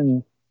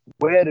imagine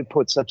where to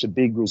put such a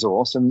big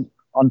resource, and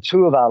on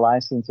 2 of our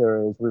license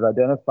areas, we've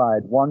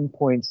identified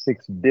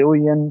 1.6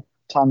 billion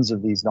tons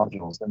of these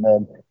nodules, and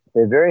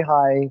they're very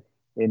high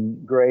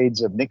in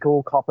grades of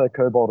nickel, copper,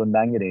 cobalt, and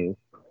manganese.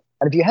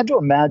 And if you had to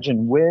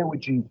imagine where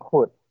would you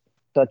put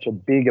such a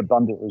big,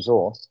 abundant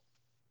resource,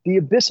 the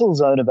abyssal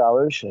zone of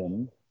our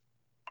ocean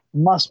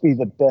must be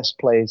the best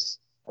place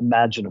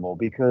imaginable,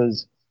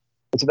 because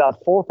it's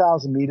about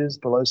 4,000 meters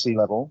below sea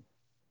level.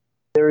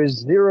 There is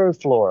zero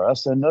flora,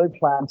 so no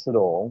plants at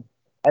all.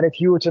 And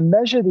if you were to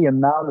measure the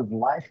amount of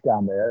life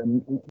down there,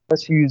 and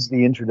let's use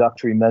the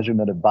introductory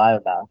measurement of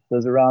biomass,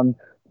 there's around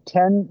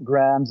 10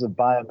 grams of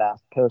biomass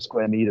per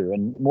square meter,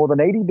 and more than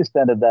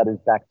 80% of that is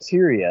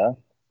bacteria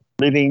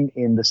living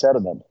in the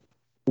sediment.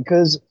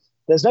 Because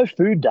there's no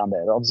food down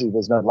there. Obviously,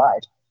 there's no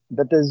light,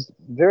 but there's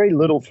very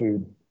little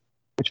food,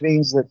 which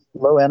means that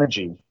low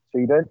energy. So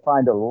you don't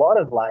find a lot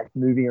of life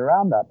moving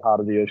around that part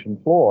of the ocean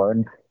floor.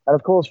 And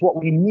of course, what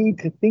we need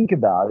to think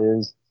about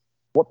is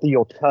what the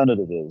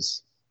alternative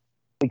is.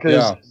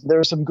 Because there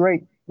are some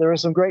great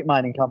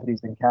mining companies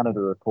in Canada,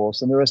 of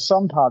course, and there are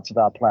some parts of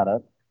our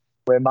planet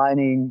where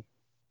mining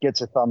gets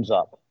a thumbs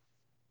up.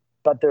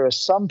 But there are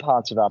some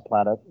parts of our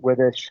planet where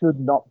there should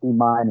not be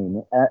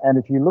mining. And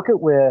if you look at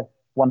where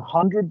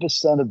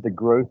 100% of the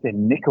growth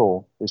in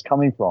nickel is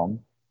coming from,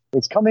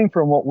 it's coming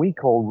from what we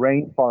call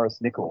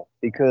rainforest nickel,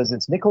 because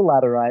it's nickel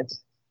laterites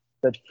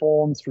that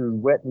form through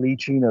wet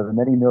leaching over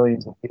many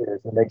millions of years,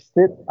 and they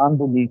sit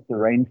underneath the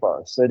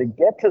rainforest. So to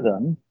get to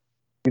them,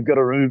 you've got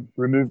to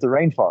remove the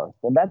rainforest.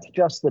 And that's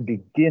just the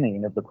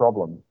beginning of the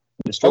problem.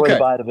 Destroy the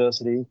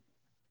biodiversity.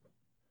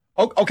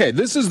 Okay,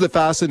 this is the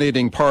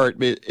fascinating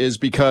part, is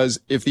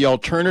because if the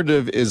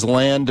alternative is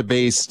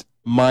land-based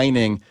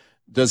mining,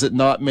 does it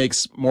not make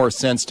more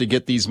sense to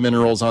get these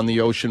minerals on the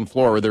ocean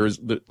floor where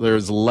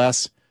there's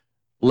less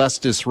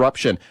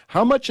disruption?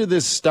 How much of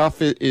this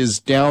stuff is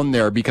down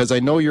there? Because I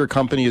know your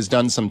company has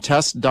done some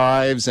test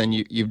dives and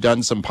you've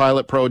done some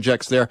pilot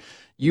projects there.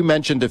 You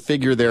mentioned a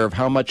figure there of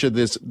how much of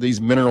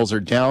these minerals are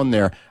down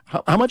there.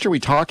 How much are we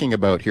talking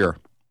about here?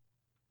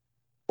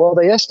 Well,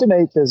 they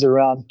estimate there's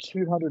around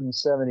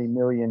 270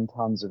 million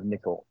tons of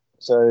nickel.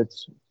 So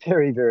it's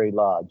very, very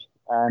large.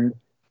 And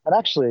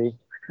actually,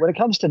 when it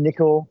comes to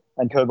nickel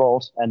and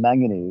cobalt and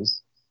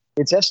manganese,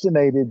 it's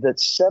estimated that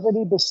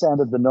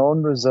 70% of the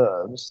known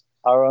reserves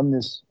are on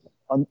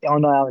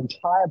our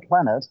entire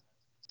planet.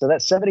 So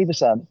that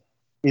 70%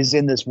 is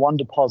in this one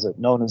deposit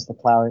known as the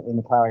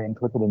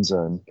Clarion-Clipperton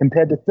Zone,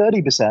 compared to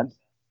 30%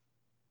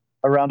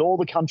 around all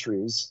the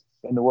countries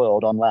in the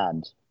world on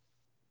land.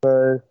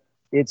 So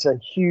it's a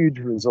huge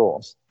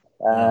resource.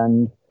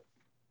 And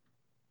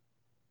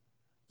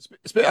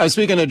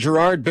speaking of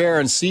Gerard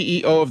Barron,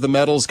 CEO of the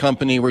metals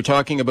company, we're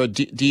talking about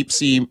deep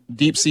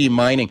sea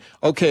mining.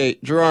 Okay,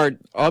 Gerard,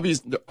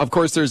 of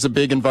course, there's a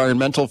big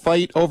environmental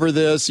fight over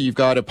this. You've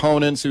got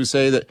opponents who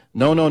say that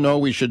no,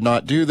 we should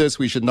not do this.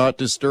 We should not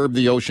disturb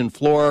the ocean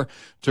floor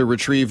to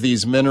retrieve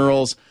these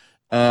minerals.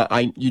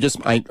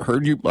 I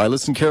heard you. I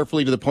listened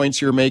carefully to the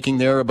points you're making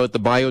there about the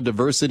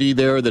biodiversity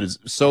there that is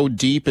so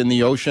deep in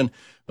the ocean.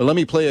 But let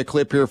me play a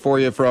clip here for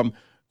you from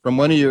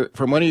one of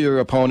your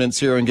opponents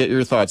here and get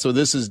your thoughts. So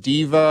this is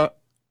Diva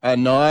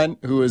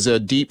Anand, who is a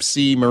deep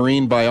sea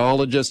marine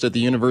biologist at the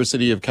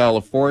University of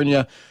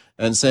California,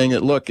 and saying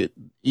that, look,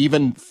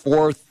 even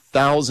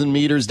 4,000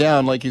 meters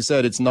down, like you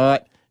said, it's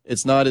not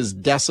as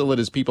desolate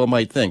as people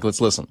might think.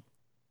 Let's listen.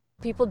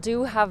 People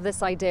do have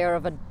this idea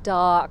of a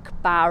dark,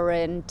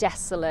 barren,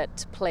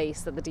 desolate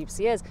place that the deep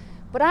sea is,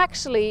 but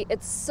actually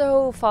it's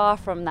so far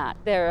from that.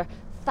 There are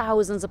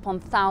thousands upon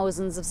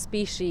thousands of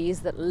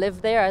species that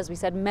live there, as we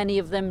said, many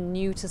of them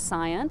new to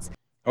science.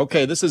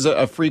 Okay, this is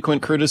a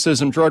frequent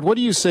criticism. Gerard, what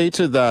do you say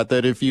to that?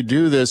 That if you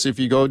do this, if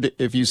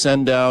you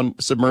send down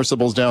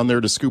submersibles down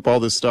there to scoop all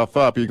this stuff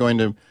up, you're going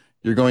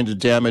to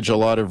damage a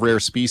lot of rare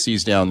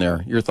species down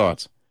there. Your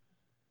thoughts?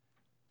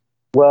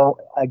 Well,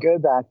 I go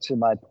back to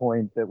my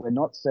point that we're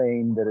not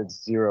saying that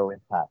it's zero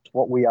impact.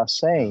 What we are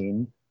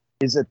saying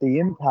is that the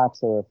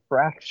impacts are a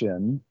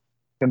fraction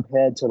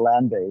compared to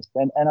land-based.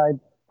 And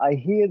I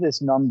hear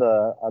this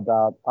number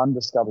about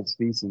undiscovered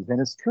species,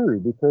 and it's true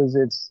because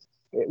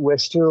we're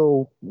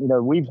still,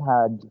 we've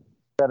had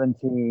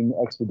 17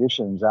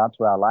 expeditions out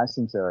to our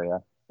license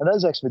area, and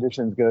those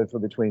expeditions go for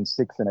between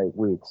 6 and 8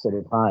 weeks at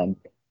a time.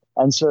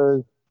 And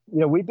so,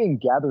 we've been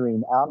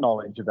gathering our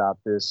knowledge about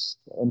this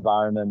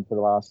environment for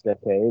the last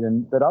decade,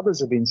 but others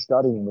have been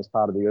studying this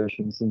part of the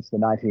ocean since the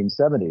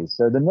 1970s.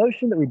 So the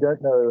notion that we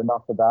don't know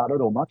enough about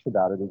it or much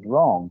about it is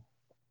wrong.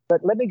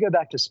 But let me go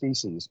back to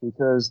species,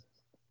 because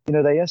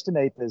they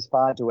estimate there's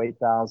 5,000 to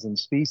 8,000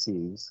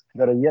 species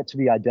that are yet to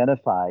be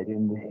identified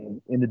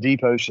in the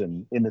deep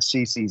ocean, in the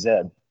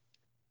CCZ.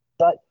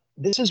 But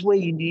this is where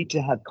you need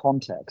to have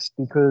context,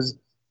 because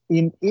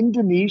in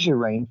Indonesia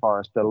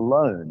rainforest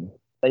alone,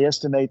 they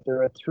estimate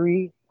there are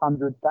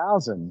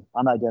 300,000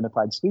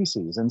 unidentified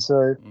species. And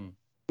so,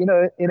 in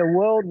a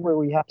world where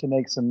we have to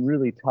make some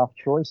really tough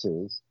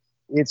choices,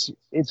 it's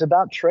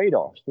about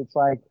trade-offs. It's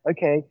like,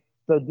 okay,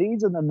 so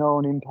these are the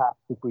known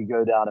impacts if we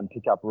go down and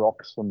pick up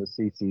rocks from the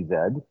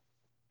CCZ.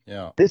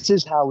 Yeah. This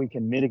is how we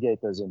can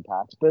mitigate those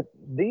impacts. But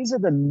these are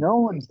the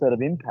knowns that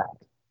have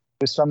impact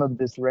with some of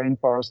this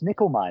rainforest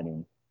nickel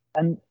mining.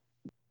 And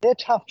they're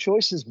tough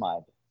choices,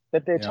 Mike,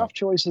 but they're tough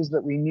choices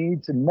that we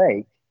need to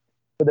make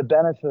for the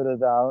benefit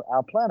of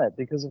our planet.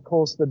 Because, of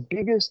course, the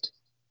biggest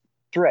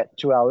threat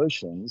to our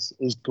oceans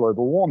is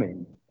global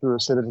warming through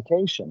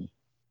acidification.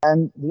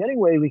 And the only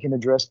way we can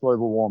address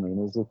global warming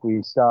is if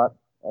we start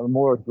a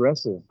more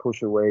aggressive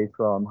push away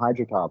from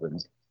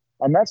hydrocarbons.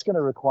 And that's going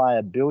to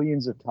require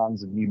billions of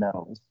tons of new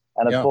metals.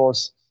 And of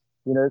course,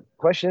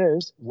 question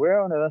is,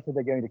 where on earth are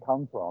they going to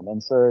come from?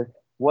 And so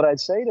what I'd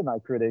say to my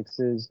critics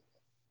is,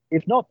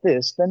 if not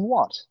this, then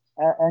what?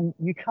 And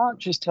you can't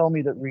just tell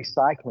me that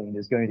recycling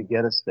is going to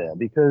get us there,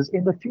 because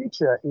in the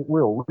future it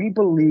will. We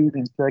believe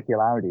in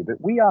circularity, but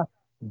we are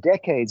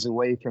decades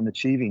away from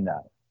achieving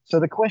that. So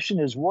the question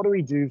is, what do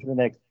we do for the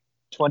next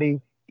 20,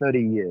 30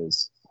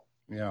 years?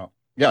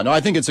 Yeah, no,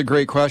 I think it's a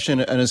great question,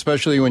 and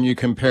especially when you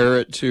compare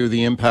it to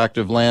the impact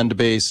of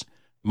land-based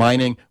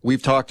mining.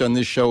 We've talked on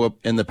this show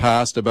in the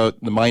past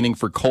about the mining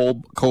for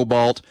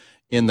cobalt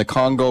in the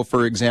Congo,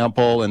 for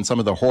example, and some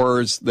of the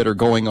horrors that are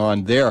going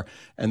on there.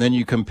 And then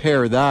you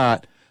compare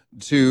that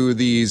to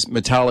these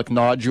metallic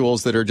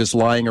nodules that are just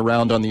lying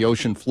around on the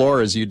ocean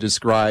floor, as you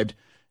described.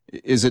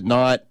 Is it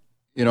not,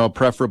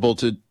 preferable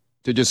to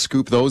just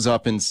scoop those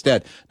up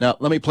instead? Now,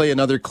 let me play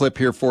another clip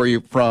here for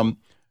you from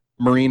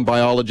marine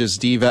biologist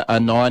Diva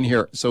Anand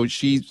here. So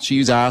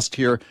she's asked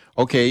here,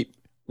 okay,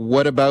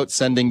 what about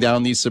sending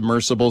down these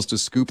submersibles to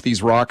scoop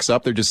these rocks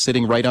up? They're just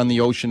sitting right on the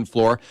ocean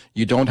floor.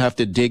 You don't have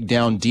to dig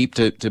down deep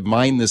to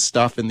mine this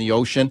stuff in the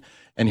ocean.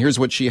 And here's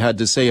what she had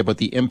to say about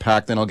the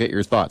impact, and I'll get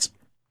your thoughts.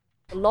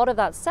 A lot of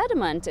that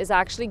sediment is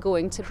actually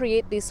going to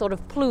create these sort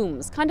of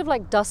plumes, kind of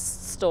like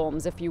dust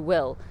storms, if you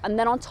will. And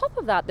then on top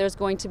of that, there's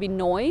going to be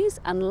noise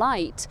and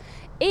light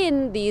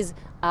in these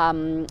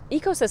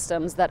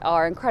ecosystems that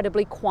are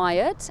incredibly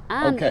quiet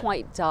and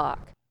quite dark.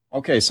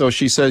 Okay, so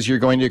she says you're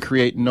going to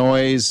create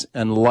noise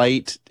and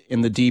light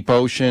in the deep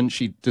ocean.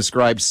 She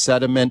describes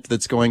sediment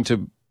that's going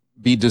to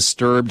be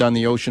disturbed on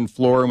the ocean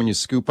floor when you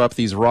scoop up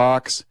these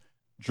rocks.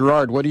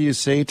 Gerard, what do you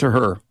say to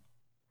her?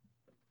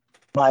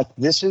 Mike,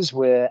 this is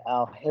where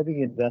our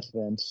heavy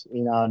investment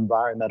in our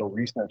environmental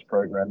research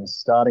program is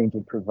starting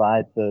to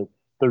provide the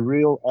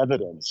real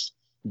evidence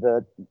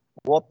that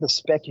what the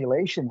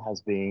speculation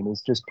has been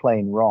is just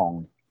plain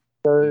wrong.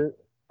 So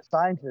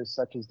scientists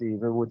such as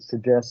Diva would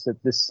suggest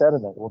that this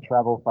sediment will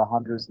travel for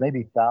hundreds,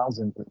 maybe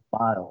thousands of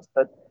miles.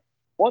 But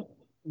what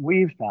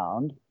we've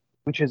found,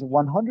 which is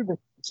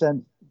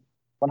 100%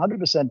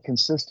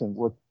 consistent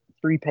with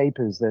 3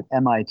 papers that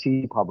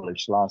MIT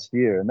published last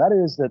year, and that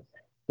is that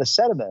the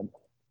sediment,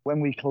 when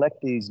we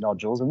collect these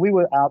nodules, and we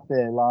were out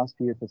there last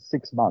year for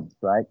 6 months,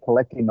 right,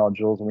 collecting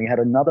nodules, and we had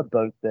another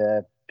boat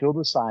there filled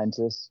with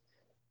scientists,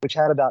 which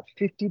had about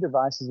 50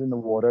 devices in the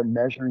water,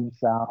 measuring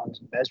sound,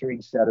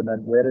 measuring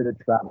sediment, where did it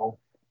travel.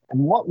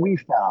 And what we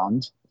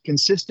found,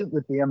 consistent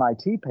with the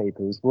MIT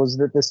papers, was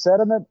that the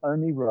sediment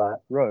only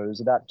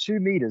rose about 2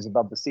 meters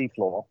above the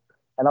seafloor,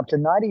 and up to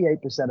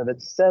 98% of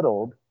it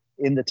settled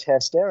in the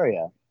test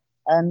area.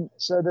 And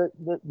so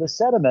the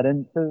sediment,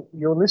 and for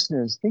your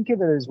listeners, think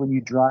of it as when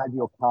you drive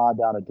your car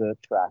down a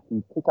dirt track,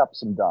 you pick up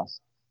some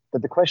dust,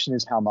 but the question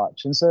is how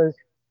much. And so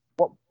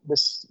what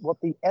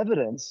the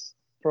evidence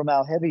from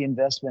our heavy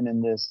investment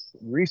in this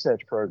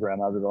research program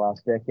over the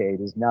last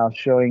decade is now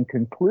showing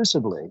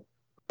conclusively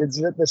is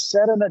that the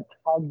sediment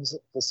hugs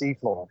the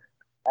seafloor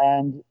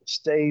and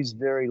stays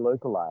very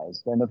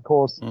localized. And of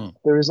course,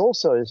 there is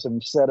also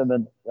some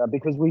sediment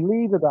because we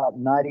leave about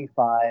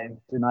 95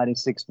 to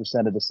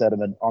 96% of the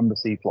sediment on the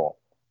seafloor.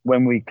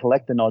 When we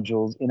collect the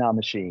nodules in our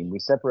machine, we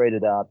separate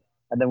it out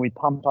and then we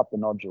pump up the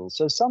nodules.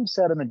 So some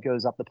sediment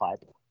goes up the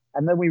pipe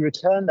and then we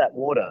return that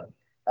water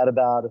at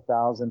about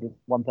 1,000 to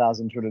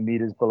 1,200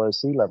 meters below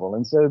sea level.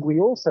 And so we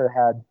also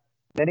had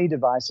many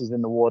devices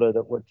in the water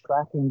that were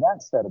tracking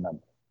that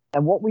sediment.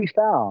 And what we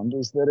found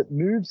is that it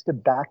moves to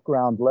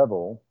background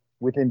level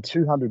within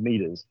 200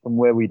 meters from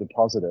where we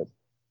deposit it.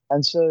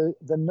 And so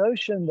the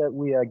notion that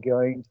we are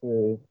going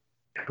to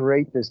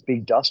create this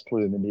big dust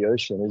plume in the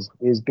ocean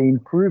is being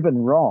proven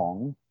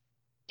wrong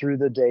through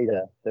the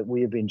data that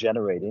we have been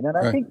generating. And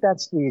I think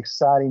that's the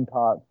exciting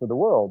part for the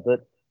world,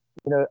 that,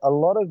 you know, a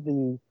lot of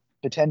the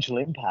potential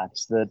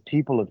impacts that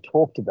people have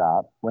talked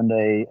about when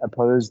they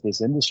oppose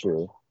this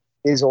industry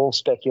is all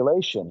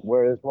speculation,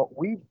 whereas what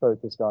we've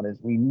focused on is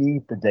we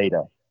need the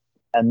data.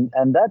 And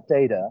that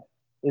data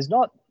is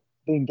not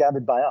being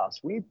gathered by us.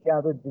 We've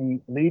gathered the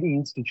leading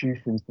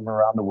institutions from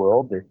around the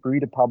world. They're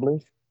free to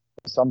publish.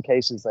 In some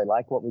cases, they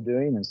like what we're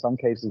doing. In some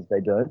cases,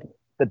 they don't.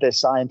 But they're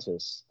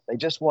scientists. They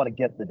just want to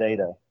get the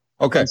data.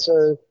 Okay. And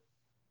so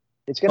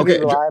it's going to be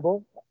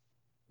reliable.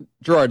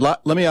 Gerard,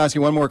 let me ask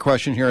you one more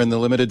question here in the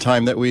limited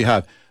time that we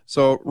have.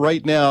 So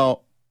right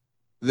now,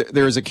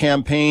 there is a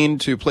campaign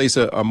to place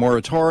a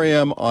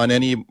moratorium on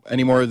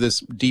any more of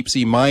this deep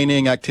sea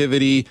mining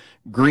activity.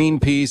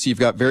 Greenpeace, you've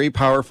got very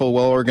powerful,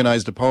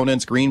 well-organized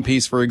opponents.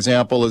 Greenpeace, for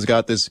example, has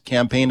got this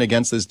campaign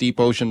against this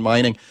deep ocean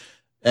mining.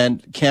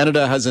 And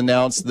Canada has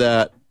announced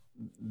that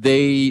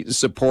they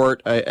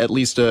support at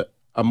least a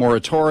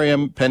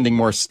moratorium pending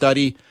more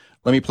study.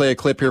 Let me play a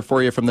clip here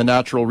for you from the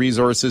Natural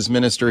Resources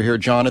Minister here,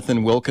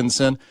 Jonathan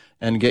Wilkinson,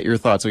 and get your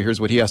thoughts. So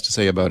here's what he has to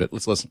say about it.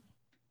 Let's listen.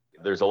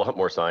 There's a lot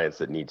more science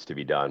that needs to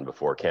be done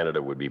before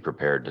Canada would be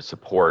prepared to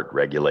support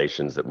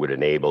regulations that would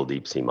enable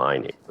deep sea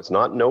mining. It's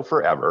not no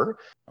forever.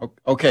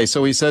 Okay,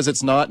 so he says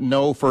it's not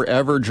no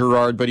forever,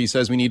 Gerard, but he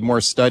says we need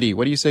more study.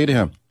 What do you say to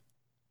him?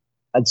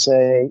 I'd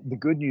say the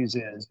good news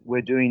is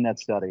we're doing that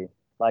study.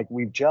 Like,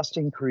 we've just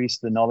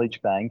increased the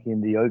knowledge bank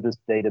in the OVIS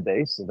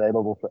database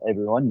available for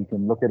everyone. You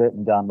can look at it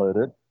and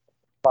download it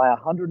by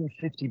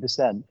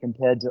 150%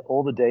 compared to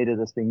all the data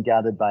that's been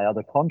gathered by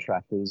other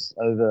contractors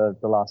over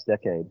the last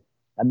decade.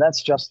 And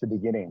that's just the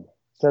beginning.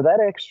 So that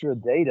extra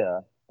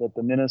data that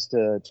the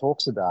minister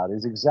talks about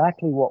is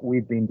exactly what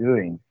we've been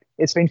doing.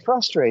 It's been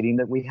frustrating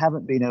that we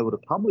haven't been able to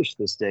publish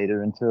this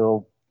data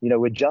until, you know,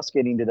 we're just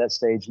getting to that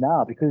stage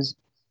now, because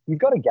you've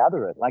got to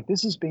gather it. Like,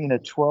 this has been a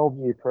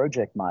 12-year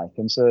project, Mike.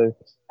 And so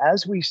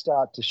as we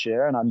start to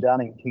share, and I'm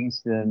down in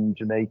Kingston,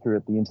 Jamaica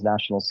at the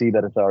International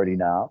Seabed Authority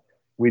now,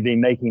 we've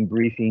been making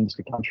briefings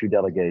to country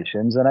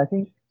delegations. And I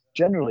think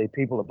generally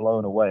people are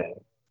blown away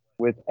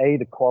with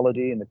the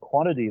quality and the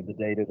quantity of the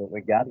data that we're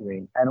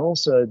gathering, and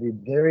also the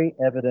very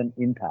evident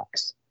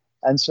impacts.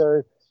 And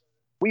so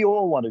we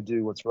all want to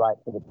do what's right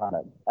for the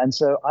planet. And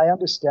so I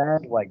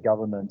understand why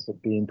governments are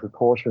being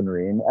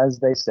precautionary. And as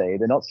they say,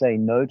 they're not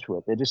saying no to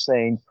it. They're just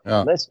saying,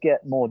 let's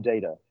get more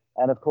data.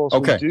 And of course,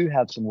 we do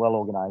have some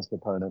well-organized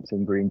opponents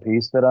in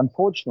Greenpeace, but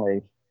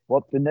unfortunately,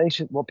 what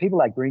people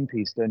like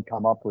Greenpeace don't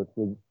come up with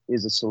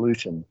is a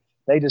solution.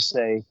 They just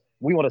say,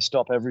 we want to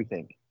stop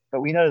everything.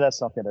 But we know that's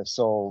not going to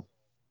solve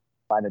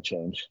climate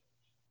change.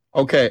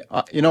 Okay,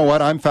 you know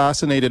what? I'm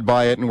fascinated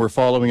by it, and we're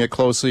following it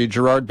closely.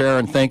 Gerard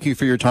Barron, thank you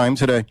for your time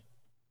today.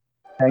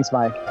 Thanks,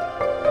 Mike.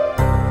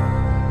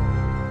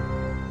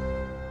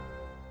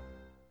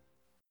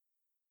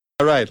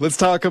 All right, let's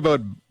talk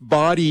about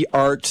body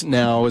art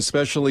now,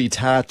 especially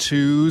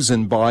tattoos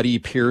and body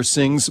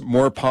piercings,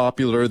 more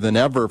popular than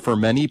ever for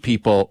many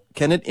people.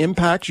 Can it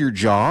impact your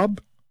job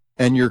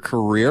and your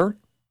career?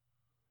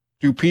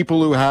 Do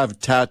people who have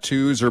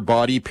tattoos or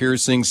body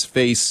piercings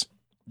face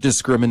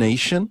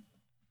discrimination?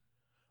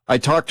 I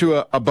talked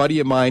to a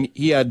buddy of mine.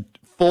 He had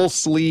full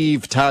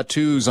sleeve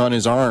tattoos on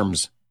his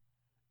arms,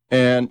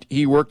 and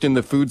he worked in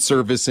the food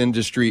service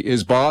industry.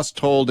 His boss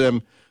told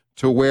him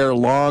to wear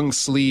long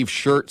sleeve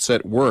shirts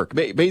at work.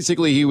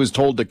 Basically, he was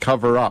told to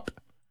cover up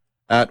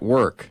at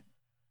work.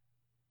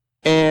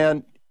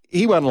 And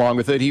he went along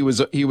with it. He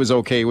was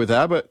okay with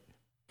that. But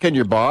can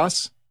your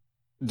boss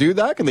do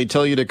that? Can they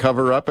tell you to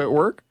cover up at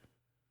work?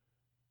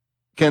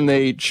 Can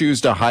they choose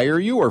to hire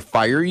you or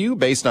fire you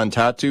based on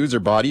tattoos or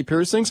body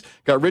piercings?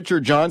 Got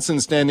Richard Johnson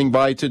standing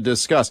by to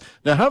discuss.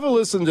 Now, have a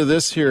listen to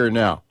this here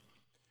now.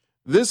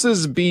 This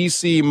is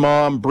BC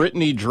mom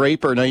Brittany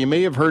Draper. Now, you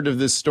may have heard of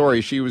this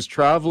story. She was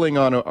traveling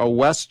on a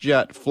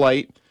WestJet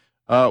flight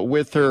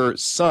with her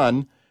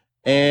son,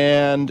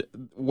 and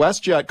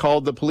WestJet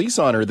called the police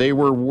on her. They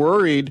were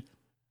worried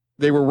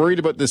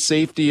about the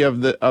safety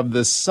of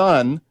the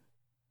son,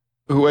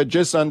 who had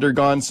just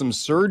undergone some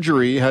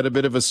surgery, had a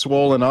bit of a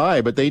swollen eye,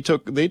 but they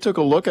took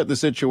a look at the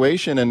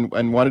situation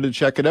and wanted to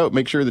check it out,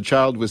 make sure the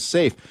child was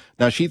safe.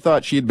 Now, she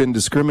thought she had been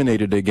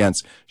discriminated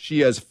against. She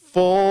has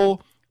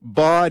full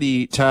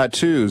body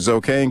tattoos,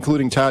 okay,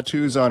 including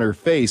tattoos on her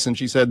face, and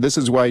she said this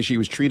is why she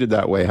was treated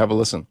that way. Have a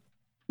listen.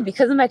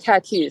 Because of my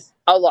tattoos,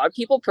 a lot of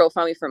people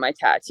profile me for my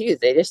tattoos.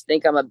 They just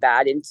think I'm a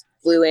bad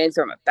influence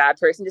or I'm a bad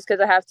person just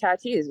because I have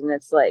tattoos, and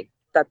it's like,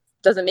 that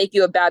doesn't make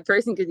you a bad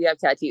person because you have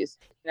tattoos.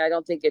 And I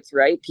don't think it's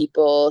right.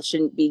 People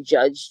shouldn't be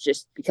judged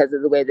just because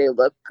of the way they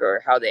look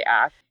or how they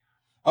act.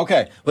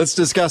 Okay, let's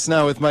discuss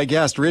now with my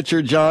guest,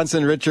 Richard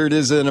Johnson. Richard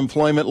is an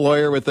employment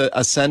lawyer with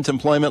Ascent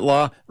Employment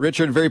Law.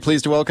 Richard, very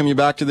pleased to welcome you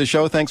back to the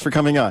show. Thanks for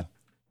coming on.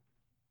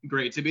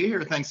 Great to be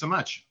here. Thanks so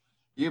much.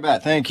 You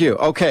bet. Thank you.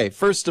 Okay,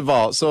 first of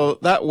all, so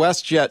that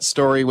WestJet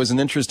story was an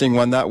interesting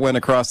one that went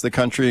across the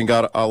country and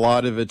got a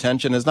lot of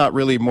attention. It's not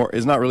really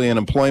an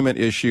employment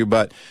issue,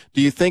 but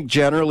do you think,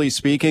 generally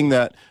speaking,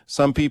 that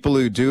some people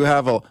who do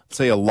have a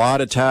lot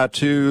of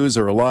tattoos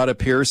or a lot of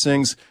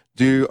piercings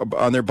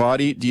on their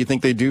body, do you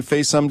think they do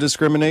face some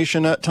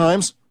discrimination at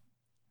times?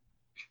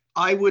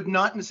 I would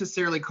not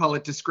necessarily call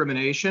it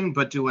discrimination,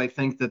 but do I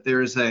think that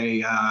there's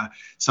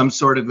some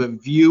sort of a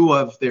view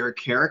of their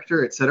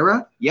character, et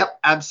cetera? Yep,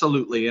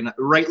 absolutely. And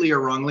rightly or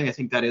wrongly, I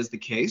think that is the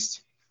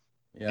case.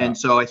 Yeah. And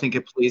so I think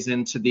it plays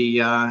into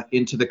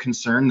the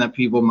concern that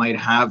people might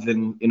have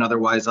in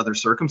otherwise other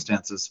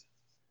circumstances.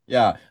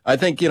 Yeah, I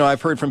think,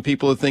 I've heard from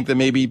people who think that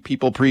maybe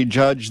people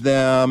prejudge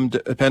them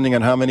depending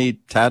on how many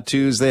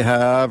tattoos they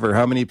have or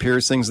how many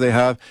piercings they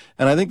have.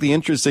 And I think the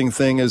interesting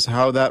thing is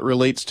how that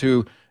relates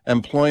to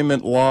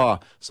employment law.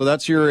 So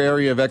that's your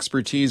area of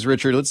expertise,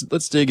 Richard.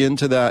 Let's dig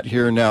into that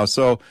here now.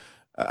 So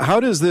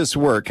how does this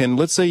work? And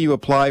let's say you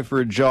apply for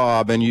a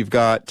job and you've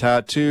got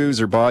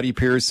tattoos or body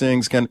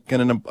piercings. Can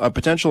a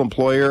potential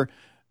employer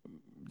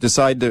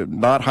decide to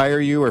not hire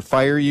you or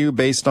fire you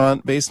based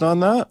on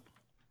that?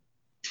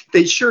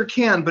 They sure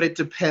can, but it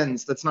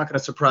depends. That's not going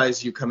to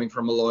surprise you coming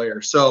from a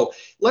lawyer. So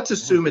let's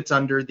assume it's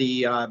under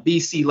the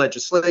BC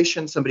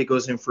legislation. Somebody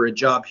goes in for a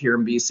job here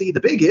in BC. The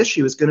big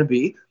issue is going to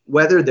be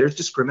whether there's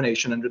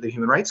discrimination under the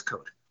Human Rights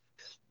Code.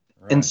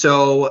 Right. And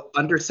so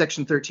under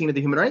Section 13 of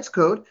the Human Rights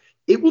Code,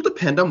 it will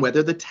depend on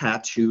whether the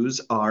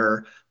tattoos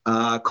are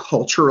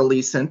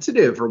culturally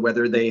sensitive or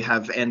whether they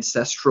have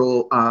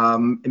ancestral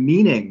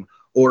meaning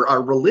or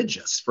are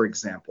religious, for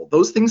example.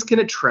 Those things can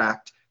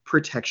attract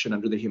protection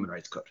under the Human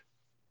Rights Code.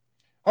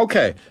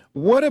 Okay,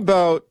 what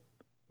about,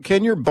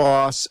 can your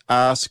boss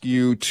ask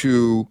you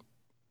to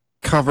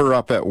cover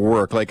up at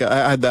work? Like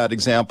I had that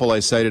example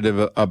I cited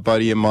of a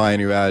buddy of mine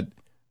who had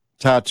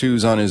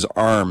tattoos on his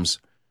arms,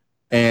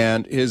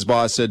 and his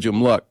boss said to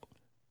him, look,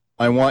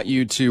 I want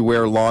you to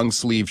wear long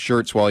sleeve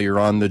shirts while you're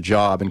on the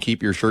job and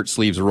keep your shirt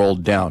sleeves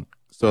rolled down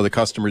so the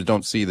customers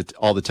don't see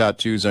all the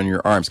tattoos on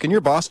your arms. Can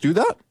your boss do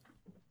that?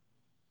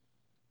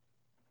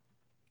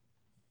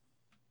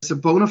 It's a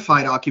bona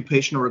fide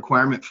occupational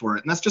requirement for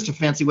it. And that's just a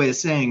fancy way of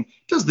saying,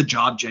 does the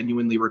job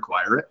genuinely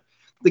require it?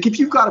 Like if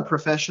you've got a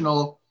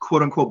professional,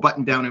 quote unquote,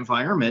 button down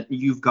environment,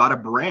 you've got a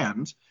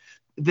brand,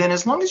 then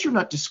as long as you're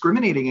not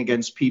discriminating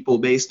against people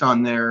based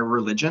on their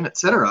religion, et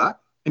cetera,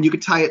 and you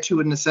could tie it to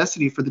a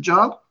necessity for the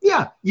job,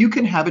 yeah, you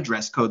can have a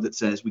dress code that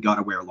says we got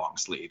to wear long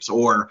sleeves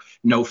or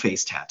no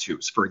face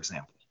tattoos, for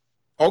example.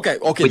 Okay.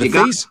 Go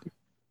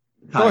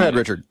ahead,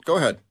 Richard. Go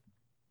ahead.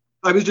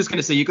 I was just going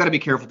to say, you got to be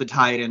careful to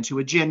tie it into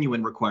a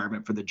genuine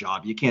requirement for the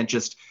job. You can't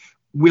just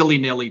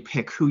willy-nilly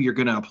pick who you're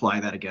going to apply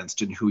that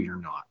against and who you're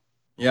not.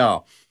 Yeah.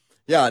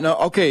 Yeah, no,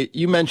 okay.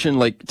 You mentioned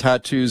like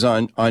tattoos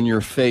on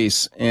your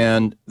face,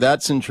 and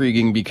that's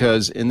intriguing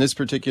because in this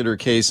particular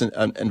case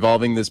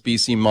involving this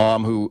BC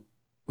mom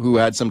who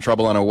had some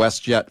trouble on a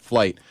WestJet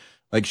flight,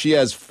 like she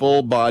has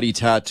full body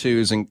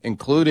tattoos,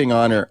 including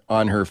on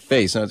her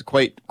face, and it's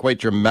quite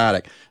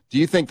dramatic. Do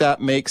you think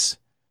does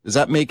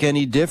that make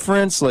any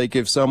difference? Like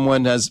if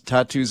someone has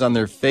tattoos on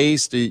their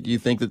face, do you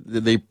think that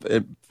they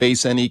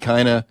face any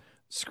kind of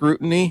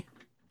scrutiny?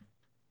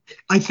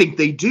 I think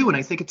they do, and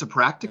I think it's a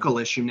practical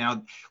issue.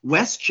 Now,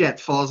 WestJet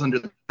falls under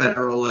the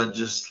federal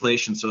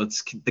legislation, so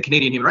it's the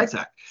Canadian Human Rights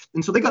Act.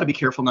 And so they got to be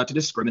careful not to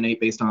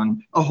discriminate based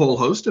on a whole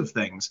host of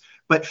things.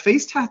 But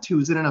face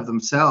tattoos in and of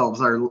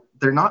themselves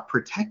they're not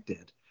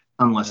protected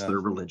unless they're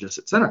religious,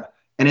 etc.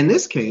 And in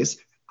this case,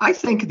 I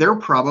think there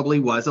probably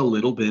was a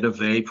little bit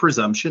of a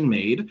presumption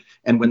made.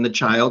 And when the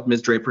child,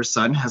 Ms. Draper's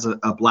son, has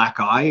a black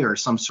eye or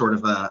some sort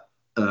of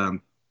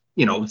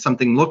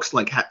something looks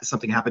like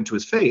something happened to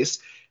his face,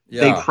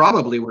 they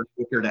probably were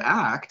quicker to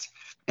act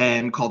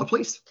and call the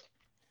police.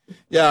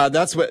 Yeah,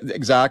 that's what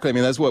exactly. I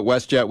mean, that's what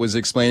WestJet was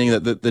explaining,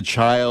 that the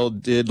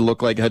child did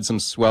look like had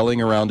some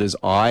swelling around his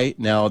eye.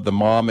 Now, the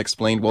mom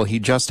explained, well, he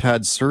just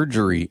had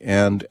surgery.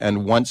 And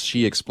once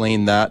she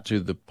explained that to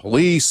the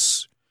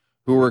police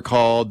who were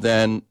called,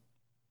 then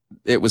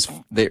it was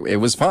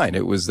fine.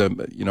 It was,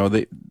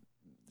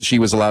 she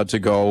was allowed to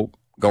go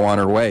on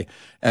her way.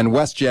 And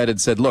WestJet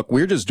had said, look,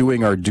 we're just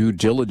doing our due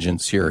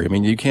diligence here. I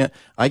mean,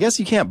 I guess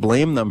you can't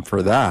blame them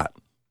for that.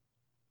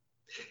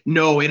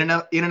 No, in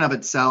and of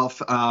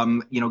itself,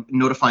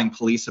 notifying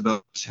police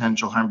about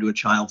potential harm to a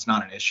child's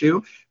not an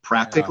issue.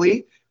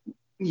 Practically,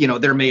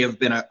 there may have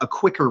been a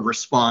quicker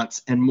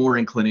response and more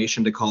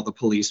inclination to call the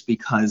police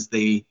because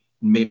they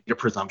made a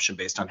presumption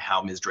based on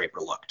how Ms.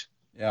 Draper looked.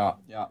 Yeah.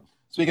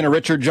 Speaking of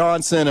Richard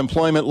Johnson,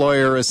 employment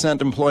lawyer,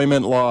 Ascent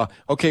Employment Law.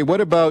 Okay,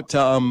 what about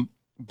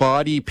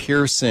body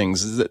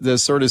piercings? Is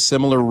there's sort of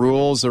similar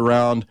rules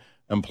around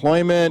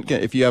employment?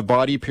 If you have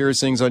body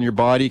piercings on your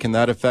body, can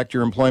that affect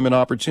your employment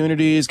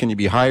opportunities? Can you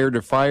be hired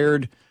or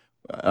fired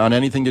on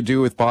anything to do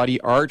with body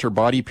art or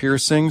body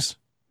piercings?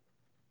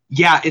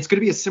 Yeah, it's going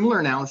to be a similar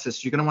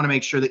analysis. You're going to want to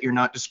make sure that you're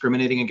not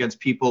discriminating against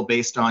people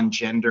based on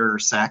gender or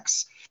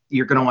sex.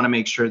 You're going to want to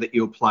make sure that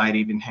you apply it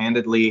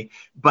even-handedly.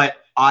 But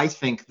I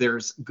think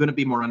there's going to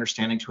be more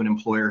understanding to an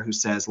employer who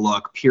says,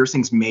 look,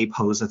 piercings may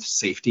pose a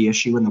safety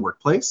issue in the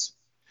workplace.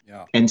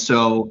 Yeah. And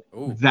so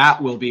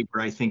that will be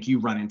where I think you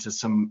run into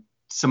some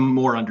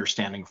more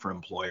understanding for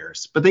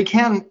employers. But they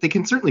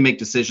can certainly make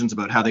decisions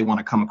about how they want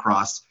to come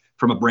across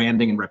from a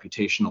branding and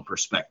reputational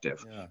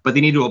perspective. Yeah. But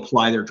they need to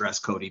apply their dress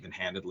code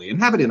even-handedly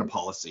and have it in a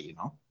policy,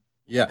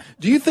 Yeah.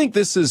 Do you think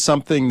this is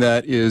something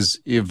that is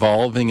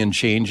evolving and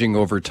changing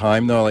over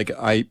time, though? Like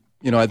I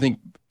think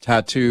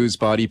tattoos,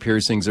 body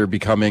piercings are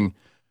becoming,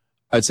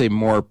 I'd say,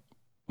 more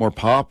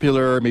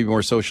popular, maybe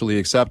more socially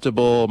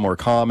acceptable, more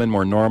common,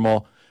 more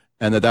normal,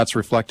 and that's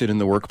reflected in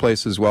the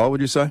workplace as well,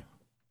 would you say?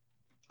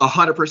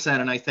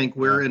 100%. And I think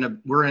we're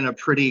in a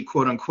pretty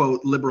quote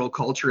unquote liberal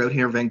culture out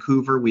here in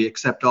Vancouver. We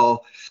accept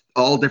all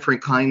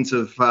different kinds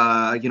of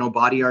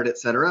body art, et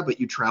cetera, but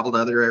you travel to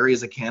other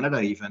areas of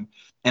Canada even.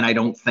 And I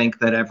don't think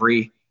that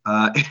every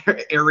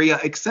area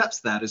accepts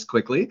that as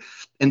quickly.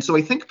 And so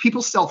I think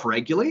people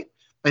self-regulate.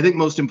 I think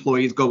most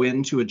employees go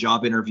into a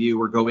job interview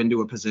or go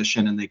into a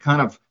position and they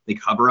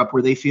cover up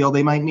where they feel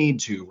they might need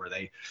to, where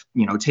they,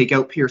 take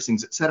out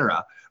piercings, et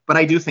cetera. But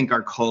I do think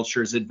our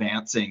culture is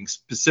advancing,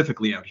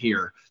 specifically out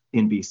here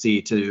in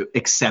BC, to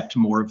accept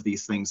more of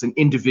these things, an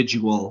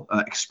individual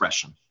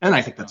expression. And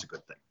I think that's a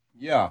good thing.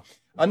 Yeah.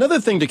 Another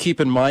thing to keep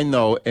in mind,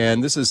 though,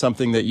 and this is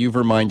something that you've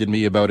reminded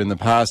me about in the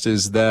past,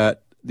 is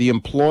that the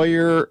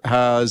employer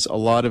has a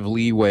lot of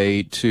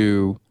leeway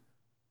to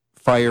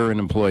fire an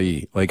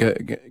employee. Like,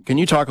 can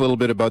you talk a little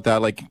bit about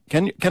that? Like,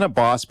 can a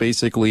boss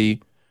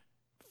basically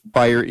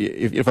fire,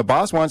 if a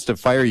boss wants to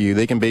fire you,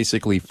 they can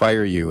basically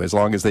fire you as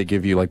long as they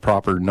give you like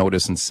proper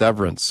notice and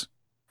severance,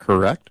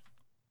 correct?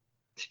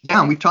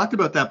 Yeah, we've talked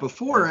about that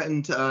before,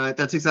 and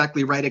that's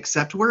exactly right,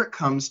 except where it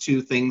comes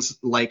to things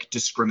like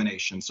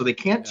discrimination. So they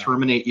can't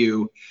terminate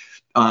you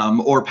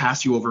or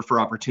pass you over for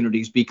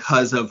opportunities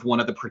because of one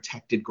of the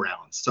protected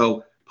grounds.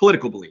 So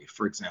political belief,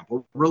 for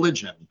example,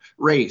 religion,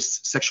 race,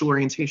 sexual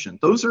orientation,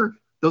 those are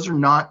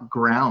not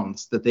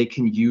grounds that they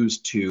can use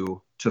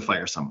to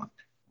fire someone.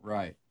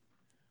 Right.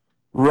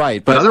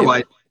 But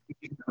otherwise,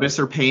 notice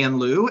or pay in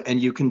lieu,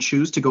 and you can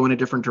choose to go in a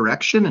different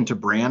direction and to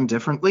brand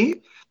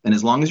differently. And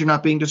as long as you're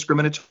not being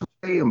discriminatory,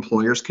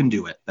 employers can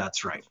do it.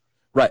 That's right.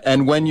 Right.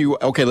 And when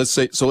let's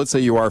say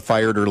you are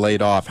fired or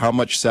laid off, how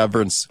much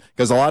severance?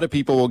 Because a lot of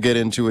people will get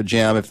into a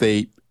jam if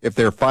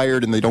they're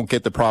fired and they don't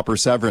get the proper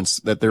severance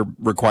that they're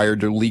required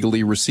to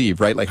legally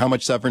receive, right? Like, how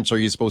much severance are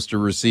you supposed to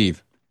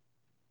receive?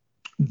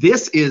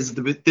 This is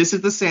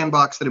the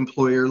sandbox that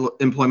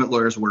employment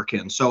lawyers work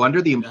in. So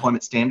under the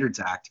Employment Standards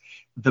Act,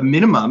 the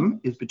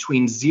minimum is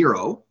between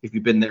 0, if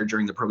you've been there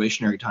during the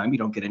probationary time, you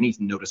don't get any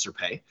notice or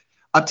pay,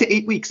 up to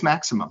 8 weeks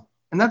maximum.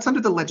 And that's under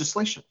the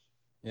legislation.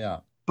 Yeah.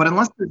 But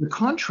unless there's a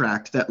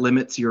contract that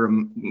limits your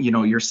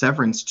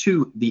severance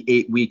to the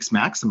 8 weeks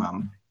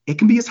maximum, it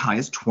can be as high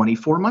as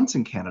 24 months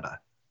in Canada,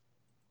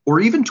 or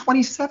even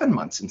 27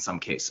 months in some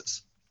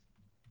cases.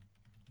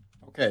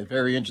 Okay,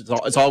 very interesting.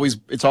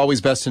 It's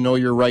always best to know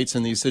your rights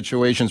in these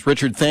situations.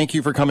 Richard, thank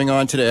you for coming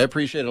on today. I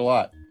appreciate it a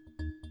lot.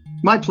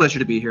 My pleasure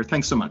to be here.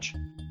 Thanks so much.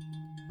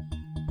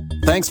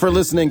 Thanks for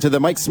listening to the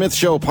Mike Smith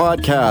Show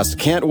podcast.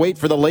 Can't wait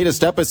for the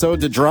latest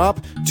episode to drop?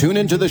 Tune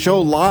into the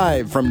show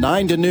live from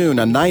 9 to noon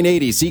on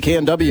 980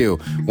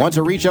 CKNW. Want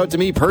to reach out to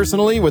me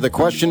personally with a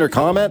question or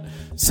comment?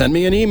 Send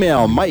me an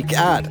email,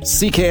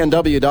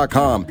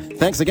 mike@cknw.com.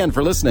 Thanks again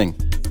for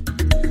listening.